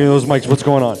to any of those mics. What's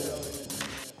going on?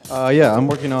 Yeah, I'm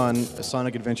working on a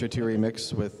Sonic Adventure 2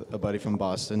 remix with a buddy from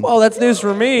Boston. Well, that's news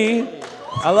for me.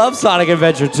 I love Sonic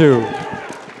Adventure 2.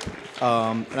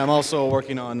 And I'm also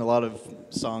working on a lot of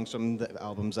songs from the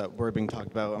albums that were being talked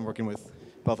about. I'm working with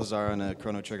Balthazar on a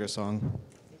Chrono Trigger song.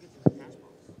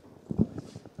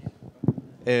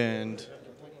 And...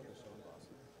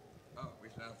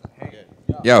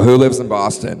 Yo, who lives in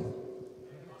Boston?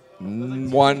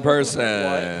 One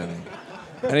person.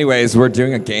 Anyways, we're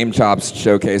doing a Game Chops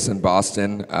showcase in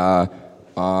Boston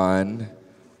on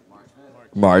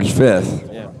March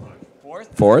 5th. Yeah.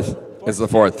 4th? It's the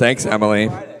 4th. Thanks, Emily.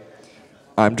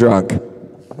 I'm drunk.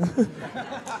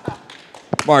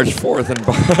 March 4th in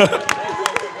Boston.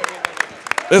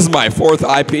 This is my 4th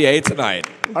IPA tonight.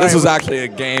 This was actually a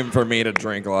game for me to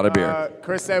drink a lot of beer.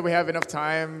 Chris said we have enough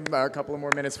time, a couple of more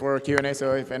minutes for Q&A,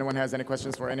 so if anyone has any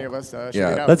questions for any of us, shoot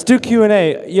it out. Let's do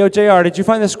Q&A. Yo, JR, did you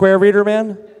find the square reader,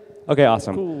 man? Okay,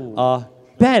 awesome. Cool.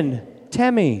 Ben,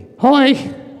 Tammy. Hi.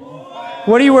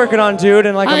 What are you working on, dude,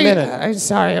 in a minute? I'm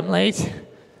sorry I'm late.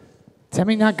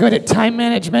 Timmy not good at time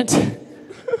management.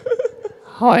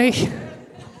 Hi.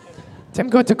 Tim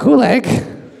go to Kulag.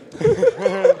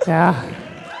 Yeah,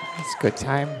 it's a good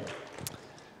time.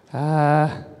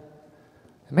 I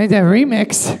made that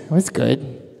remix. It was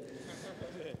good.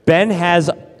 Ben has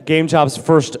Game Chop's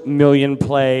first million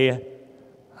play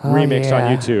remix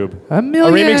on YouTube. A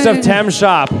million. A remix of Tem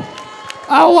Shop.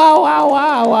 Oh,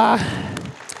 wow.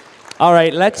 All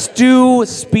right, let's do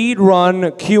speed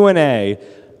run Q&A.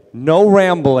 No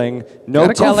rambling. No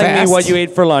Gotta go telling me fast. what you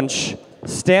ate for lunch.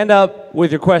 Stand up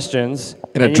with your questions.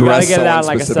 And you gotta address get it out in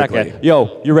someone like a second. specifically.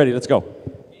 Yo, you ready? Let's go.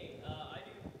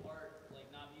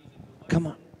 Come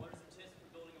on.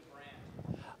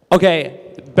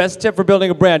 Okay, best tip for building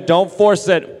a brand. Don't force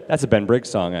it. That's a Ben Briggs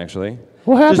song, actually.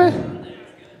 What Just happened?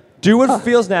 do what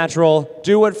feels natural.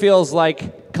 Do what feels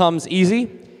like comes easy.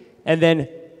 And then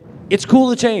it's cool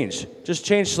to change. Just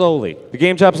change slowly. The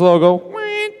Game Chops logo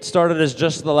started as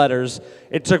just the letters.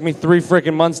 It took me 3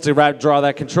 freaking months to draw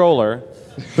that controller.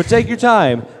 But take your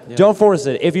time. Don't force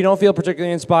it. If you don't feel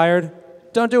particularly inspired,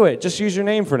 don't do it. Just use your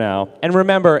name for now. And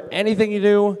remember, anything you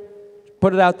do,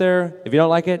 put it out there. If you don't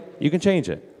like it, you can change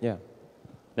it. Yeah.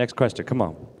 Next question. Come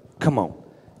on. Come on.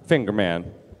 Finger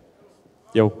man.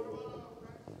 Yo.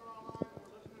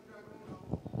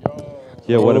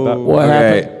 Yo, what about... What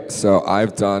happened? So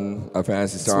I've done a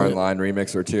Phantasy Star Online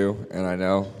remix or two, and I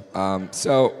know.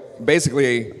 So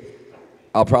basically,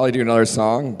 I'll probably do another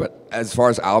song, but as far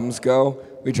as albums go,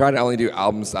 we try to only do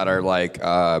albums that are like,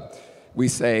 we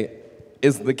say,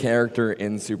 is the character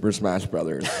in Super Smash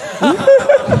Brothers?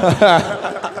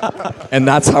 And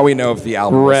that's how we know if the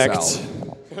album will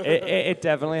sell. It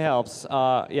definitely helps.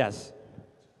 Yes.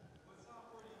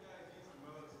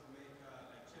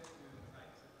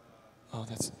 Oh,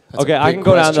 that's okay, I can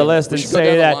go down the list and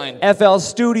say that FL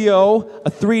Studio, a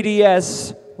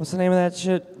 3DS, what's the name of that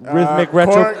shit? Rhythmic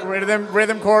Retro?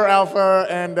 Rhythm Core Alpha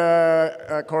and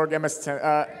Core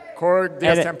MS10, Core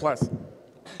DS10 Plus.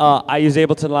 I use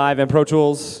Ableton Live and Pro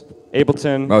Tools.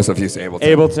 Ableton. Most of you use Ableton.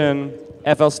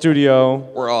 Ableton, FL Studio.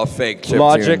 We're all fake chip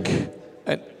Logic. tune.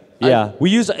 Yeah, we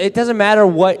use. It doesn't matter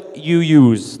what you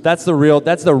use. That's the real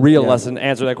lesson.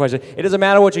 Answer that question. It doesn't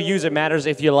matter what you use. It matters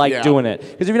if you like doing it.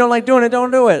 Because if you don't like doing it, don't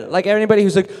do it. Like anybody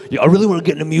who's like, yeah, I really want to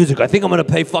get into music. I think I'm gonna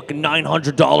pay fucking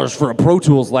 $900 for a Pro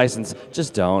Tools license.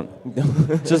 Just don't.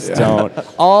 Just don't.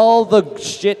 All the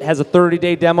shit has a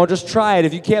 30-day demo. Just try it.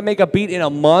 If you can't make a beat in a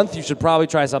month, you should probably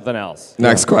try something else.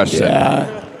 Next question.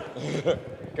 Yeah.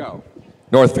 Go.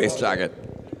 North Face jacket.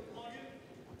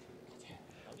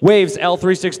 Waves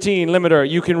L316 limiter.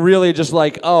 You can really just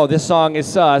like, oh, this song is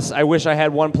sus. I wish I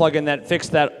had one plugin that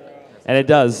fixed that, and it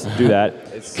does do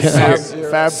that.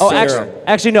 Fab oh,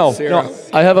 actually, no.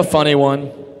 I have a funny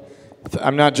one.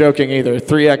 I'm not joking either.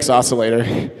 3X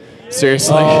oscillator.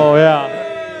 Seriously. Oh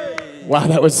yeah. Wow,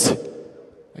 that was.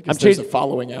 I guess there's a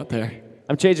following out there.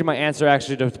 I'm changing my answer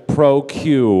actually to Pro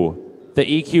Q, the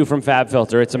EQ from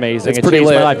FabFilter. It's amazing. It's it pretty changed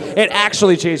lit. my life. It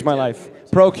actually changed my life.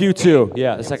 Pro Q2.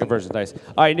 Yeah, the second version's nice.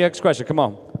 All right, next question. Come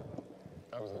on.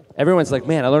 Everyone's like,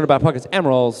 man, I learned about plugins.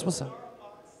 Emeralds. What's up?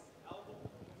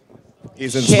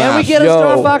 He's in Can Smash. we get a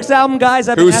Star Fox album, guys?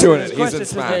 I've been Who's asking doing this it? He's in question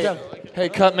Smash. since Hey,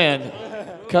 Cutman.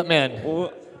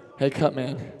 Hey,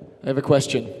 Cutman. I have a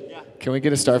question. Can we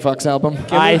get a Star Fox album?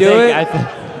 I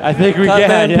think we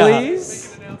can. Yeah.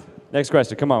 Please. Next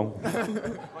question. Come on.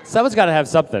 Someone's got to have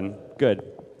something good.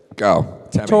 Go.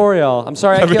 Tutorial. I'm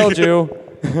sorry I killed you.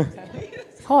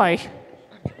 Hi.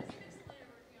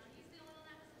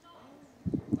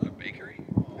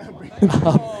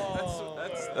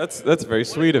 That's very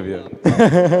sweet of you.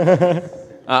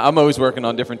 I'm always working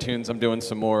on different tunes. I'm doing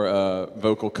some more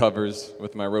vocal covers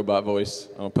with my robot voice.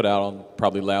 I'm gonna put out on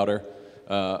probably louder.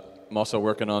 I'm also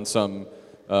working on some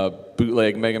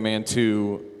bootleg Mega Man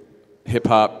 2 hip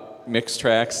hop mix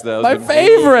tracks. That My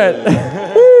favorite.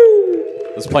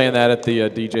 I was playing that at the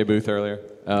DJ booth earlier,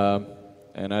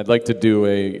 and I'd like to do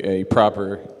a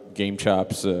proper Game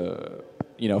Chops,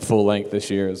 full length this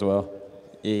year as well.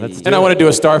 And I want to do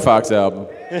a Star Fox album.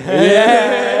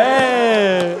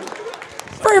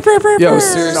 Yo,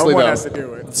 seriously Someone though. has to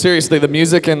do it. Seriously, the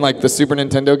music in like the Super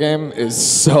Nintendo game is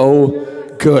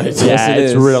so good. Yes, it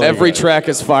is. Really Every good. track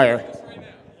is fire.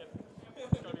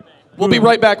 We'll be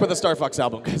right back with a Star Fox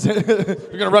album.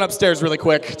 We're gonna run upstairs really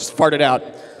quick. Just fart it out.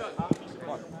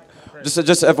 Just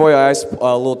FYI,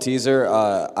 a little teaser.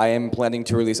 I am planning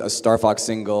to release a Star Fox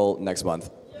single next month.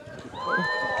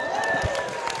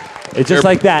 It's just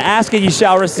like that. Ask and you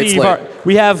shall receive. lit.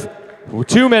 We have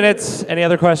 2 minutes. Any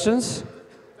other questions?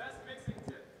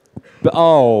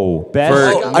 Oh,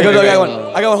 best. I got one.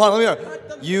 Hold on, let me know.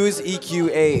 Use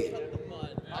EQ8.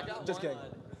 Just kidding.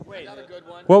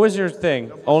 What was your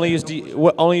thing? Only use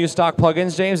stock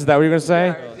plugins, James? Is that what you were gonna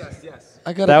say? Yes.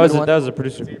 I got that a was good one. that was a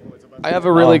producer. I have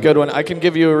a really good one. I can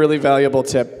give you a really valuable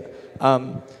tip.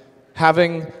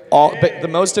 Having the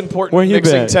most important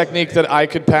mixing technique that I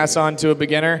could pass on to a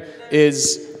beginner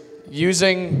is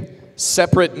using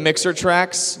separate mixer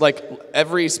tracks. Like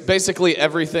basically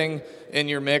everything in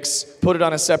your mix, put it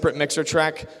on a separate mixer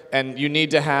track, and you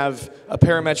need to have a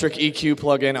parametric EQ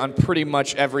plugin on pretty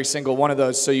much every single one of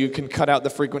those, so you can cut out the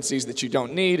frequencies that you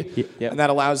don't need, and that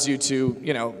allows you to,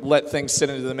 let things sit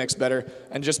into the mix better,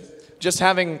 and just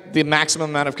having the maximum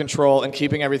amount of control and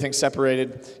keeping everything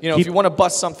separated. If you want to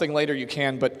bust something later, you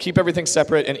can, but keep everything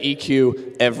separate and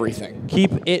EQ everything.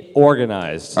 Keep it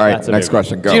organized. All right, next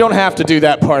question. Go. You don't have to do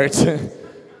that part.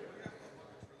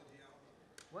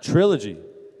 Trilogy.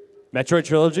 Metroid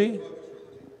Trilogy?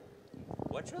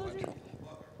 What trilogy?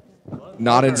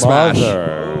 Not in Smash.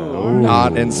 Mother.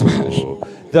 Not in Smash.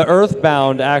 The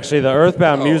Earthbound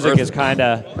music is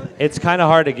it's kind of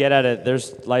hard to get at it.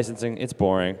 There's licensing. It's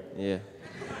boring. Yeah.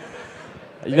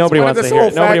 Nobody wants to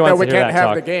hear. Nobody wants to hear that talk. We can't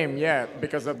have the game yet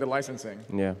because of the licensing.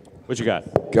 Yeah. What you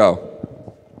got? Go.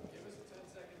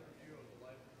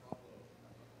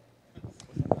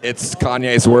 It's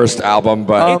Kanye's worst album,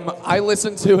 but I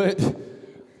listened to it.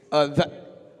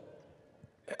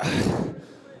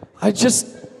 I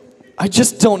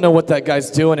just don't know what that guy's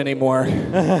doing anymore.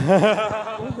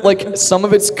 Like, some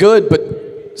of it's good,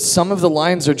 but some of the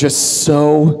lines are just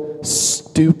so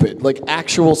stupid. Like,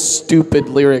 actual stupid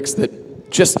lyrics that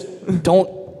just don't.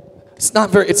 It's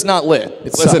not lit. It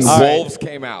listen, sucks. Wolves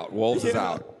came out. Wolves is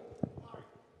out.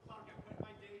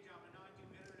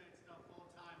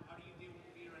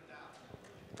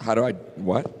 How do I,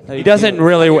 what? He doesn't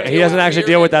actually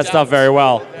deal with that stuff very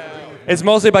well. It's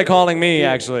mostly by calling me,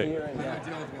 actually.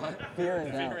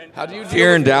 How do you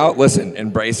Fear and doubt, listen,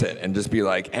 embrace it, and just be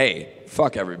like, hey,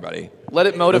 fuck everybody. Let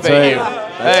it motivate you.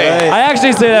 Hey. I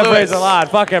actually say that phrase a lot.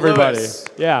 Fuck everybody. Lewis.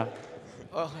 Yeah.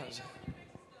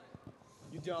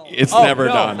 It's never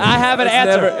done. I have an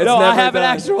answer. I have an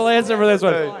actual answer for this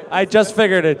one. I just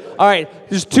figured it. All right,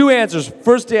 there's two answers.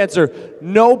 First answer,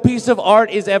 no piece of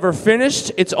art is ever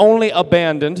finished. It's only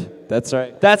abandoned. That's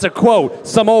right. That's a quote.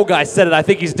 Some old guy said it. I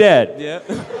think he's dead. Yeah.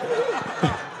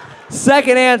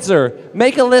 Second answer,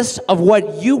 make a list of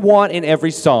what you want in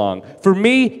every song. For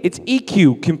me, it's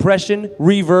EQ, compression,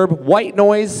 reverb, white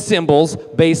noise, cymbals,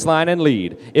 bass line, and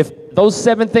lead. If those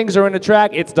 7 things are in a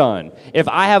track, it's done. If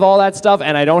I have all that stuff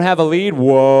and I don't have a lead,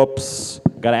 whoops.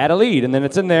 Gotta add a lead, and then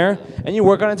it's in there, and you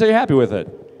work on it until you're happy with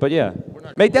it. But yeah,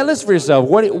 make that list for yourself.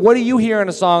 What do you hear in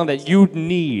a song that you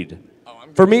need?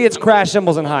 For me, it's crash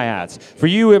cymbals and hi-hats. For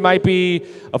you, it might be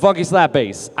a funky slap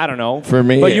bass. I don't know. For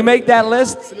me, but you make that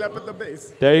list. Slap at the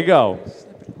bass. There you go.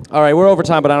 All right, we're over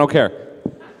time, but I don't care.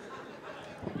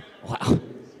 Wow.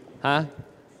 Huh?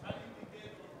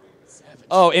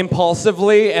 Oh,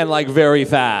 impulsively and like very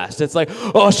fast. It's like,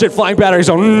 oh shit, flying batteries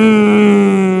on.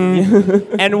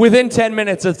 And within 10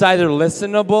 minutes, it's either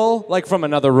listenable, like from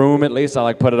another room at least. I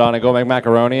like put it on and go make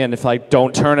macaroni. And if I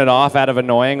don't turn it off out of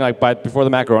annoying, like before the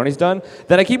macaroni's done,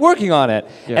 then I keep working on it.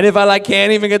 Yeah. And if I like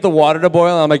can't even get the water to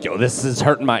boil, I'm like, yo, this is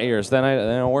hurting my ears. Then I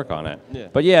don't work on it. Yeah.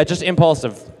 But yeah, just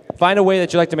impulsive. Find a way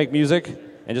that you like to make music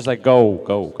and just like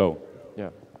go. Yeah.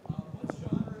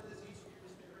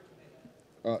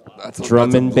 That's a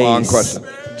long question.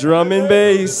 Drum and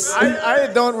bass.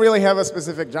 I don't really have a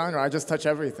specific genre. I just touch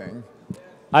everything.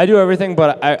 I do everything,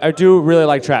 but I do really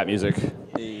like trap music.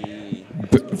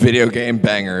 Video game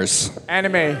bangers.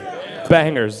 Anime.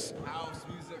 Bangers.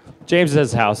 James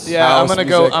says house. Yeah, house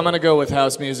I'm gonna go with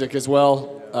house music as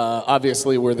well.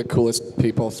 Obviously, we're the coolest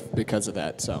people because of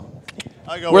that. So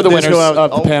we're the winners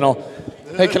of the panel.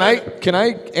 Hey, can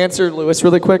I answer Lewis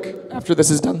really quick after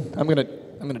this is done? I'm gonna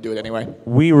do it anyway.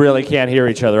 We really can't hear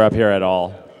each other up here at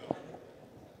all.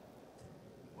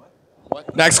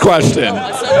 What? Next question.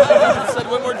 I said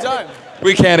when we're done.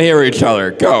 We can't hear each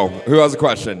other. Go. Who has a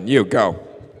question? You, go.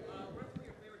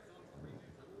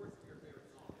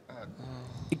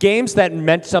 Games that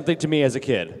meant something to me as a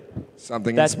kid.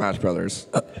 Something in Smash Brothers.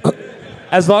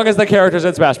 As long as the characters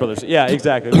in Smash Brothers. Yeah,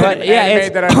 exactly. But yeah,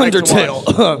 it's Undertale.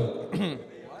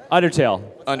 Undertale.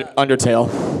 Undertale.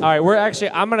 All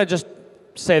right, I'm going to just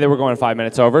say that we're going 5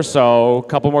 minutes over, so a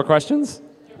couple more questions.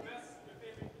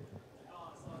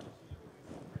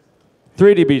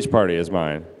 3D Beach Party is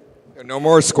mine. No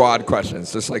more squad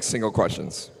questions, just like single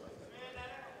questions.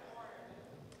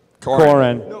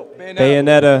 Corin.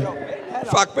 Bayonetta.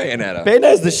 Fuck Bayonetta.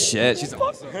 Bayonetta's the shit. She's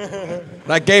awesome.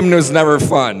 That game was never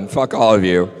fun. Fuck all of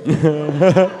you.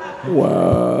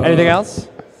 Whoa. Anything else?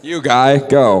 You guy,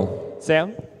 go.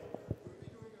 Sam?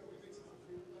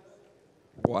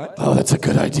 What? Oh, that's a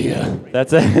good idea.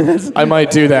 That's it. I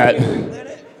might do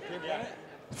that.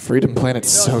 Freedom Planet's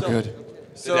so good.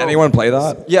 Did anyone play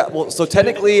that? Yeah, well, so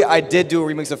technically I did do a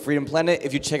remix of Freedom Planet.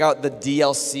 If you check out the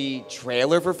DLC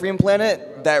trailer for Freedom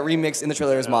Planet, that remix in the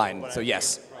trailer is mine, so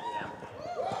yes.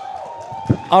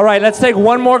 All right, let's take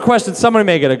one more question. Somebody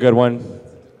may get a good one.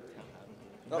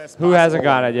 Who hasn't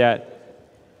got it yet?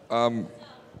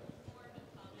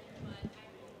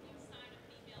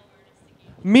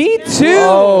 Me too.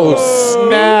 Oh,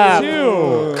 snap. Me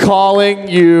too. Calling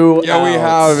you Yeah, we out.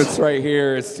 have. It's right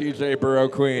here. It's TJ Burrow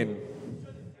Queen.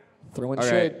 Throwing Okay.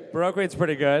 shade. Bro Queen's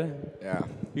pretty good. Yeah.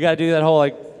 You got to do that whole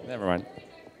never mind.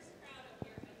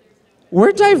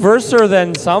 We're diverser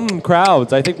than some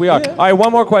crowds. I think we are. Yeah. All right,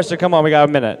 one more question. Come on, we got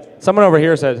a minute. Someone over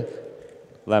here said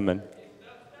lemon.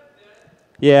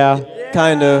 Yeah.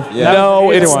 Kind of. Yeah.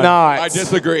 No, it's Anyone. not. I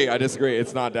disagree.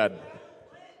 It's not dead.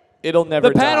 It'll never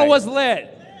The panel die. was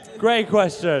lit. Great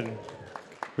question.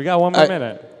 We got one more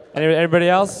minute. Anybody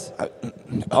else?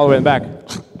 All the way in the back.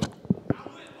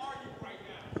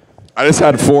 I just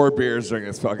had 4 beers during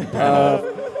this fucking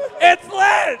panel. It's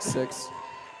lit! 6.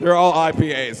 They're all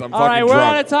IPAs. I'm All fucking right, we're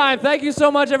drunk. out of time. Thank you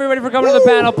so much, everybody, for coming to the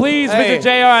panel. Please Hey. visit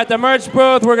JR at the merch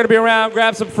booth. We're going to be around.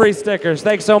 Grab some free stickers.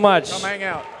 Thanks so much. Come hang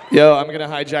out. Yo, I'm gonna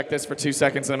hijack this for 2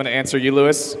 seconds and I'm gonna answer you,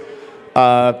 Lewis.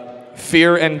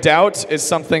 Fear and doubt is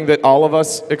something that all of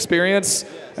us experience,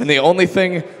 and the only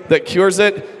thing that cures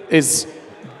it is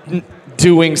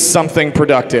doing something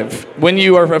productive. When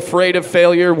you are afraid of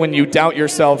failure, when you doubt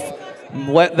yourself,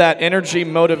 let that energy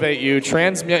motivate you.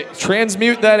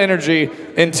 Transmute that energy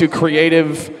into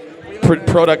creative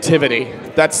productivity.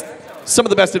 That's some of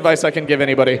the best advice I can give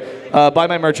anybody. Buy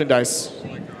my merchandise.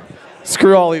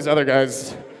 Screw all these other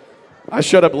guys. I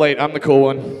showed up late. I'm the cool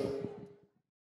one.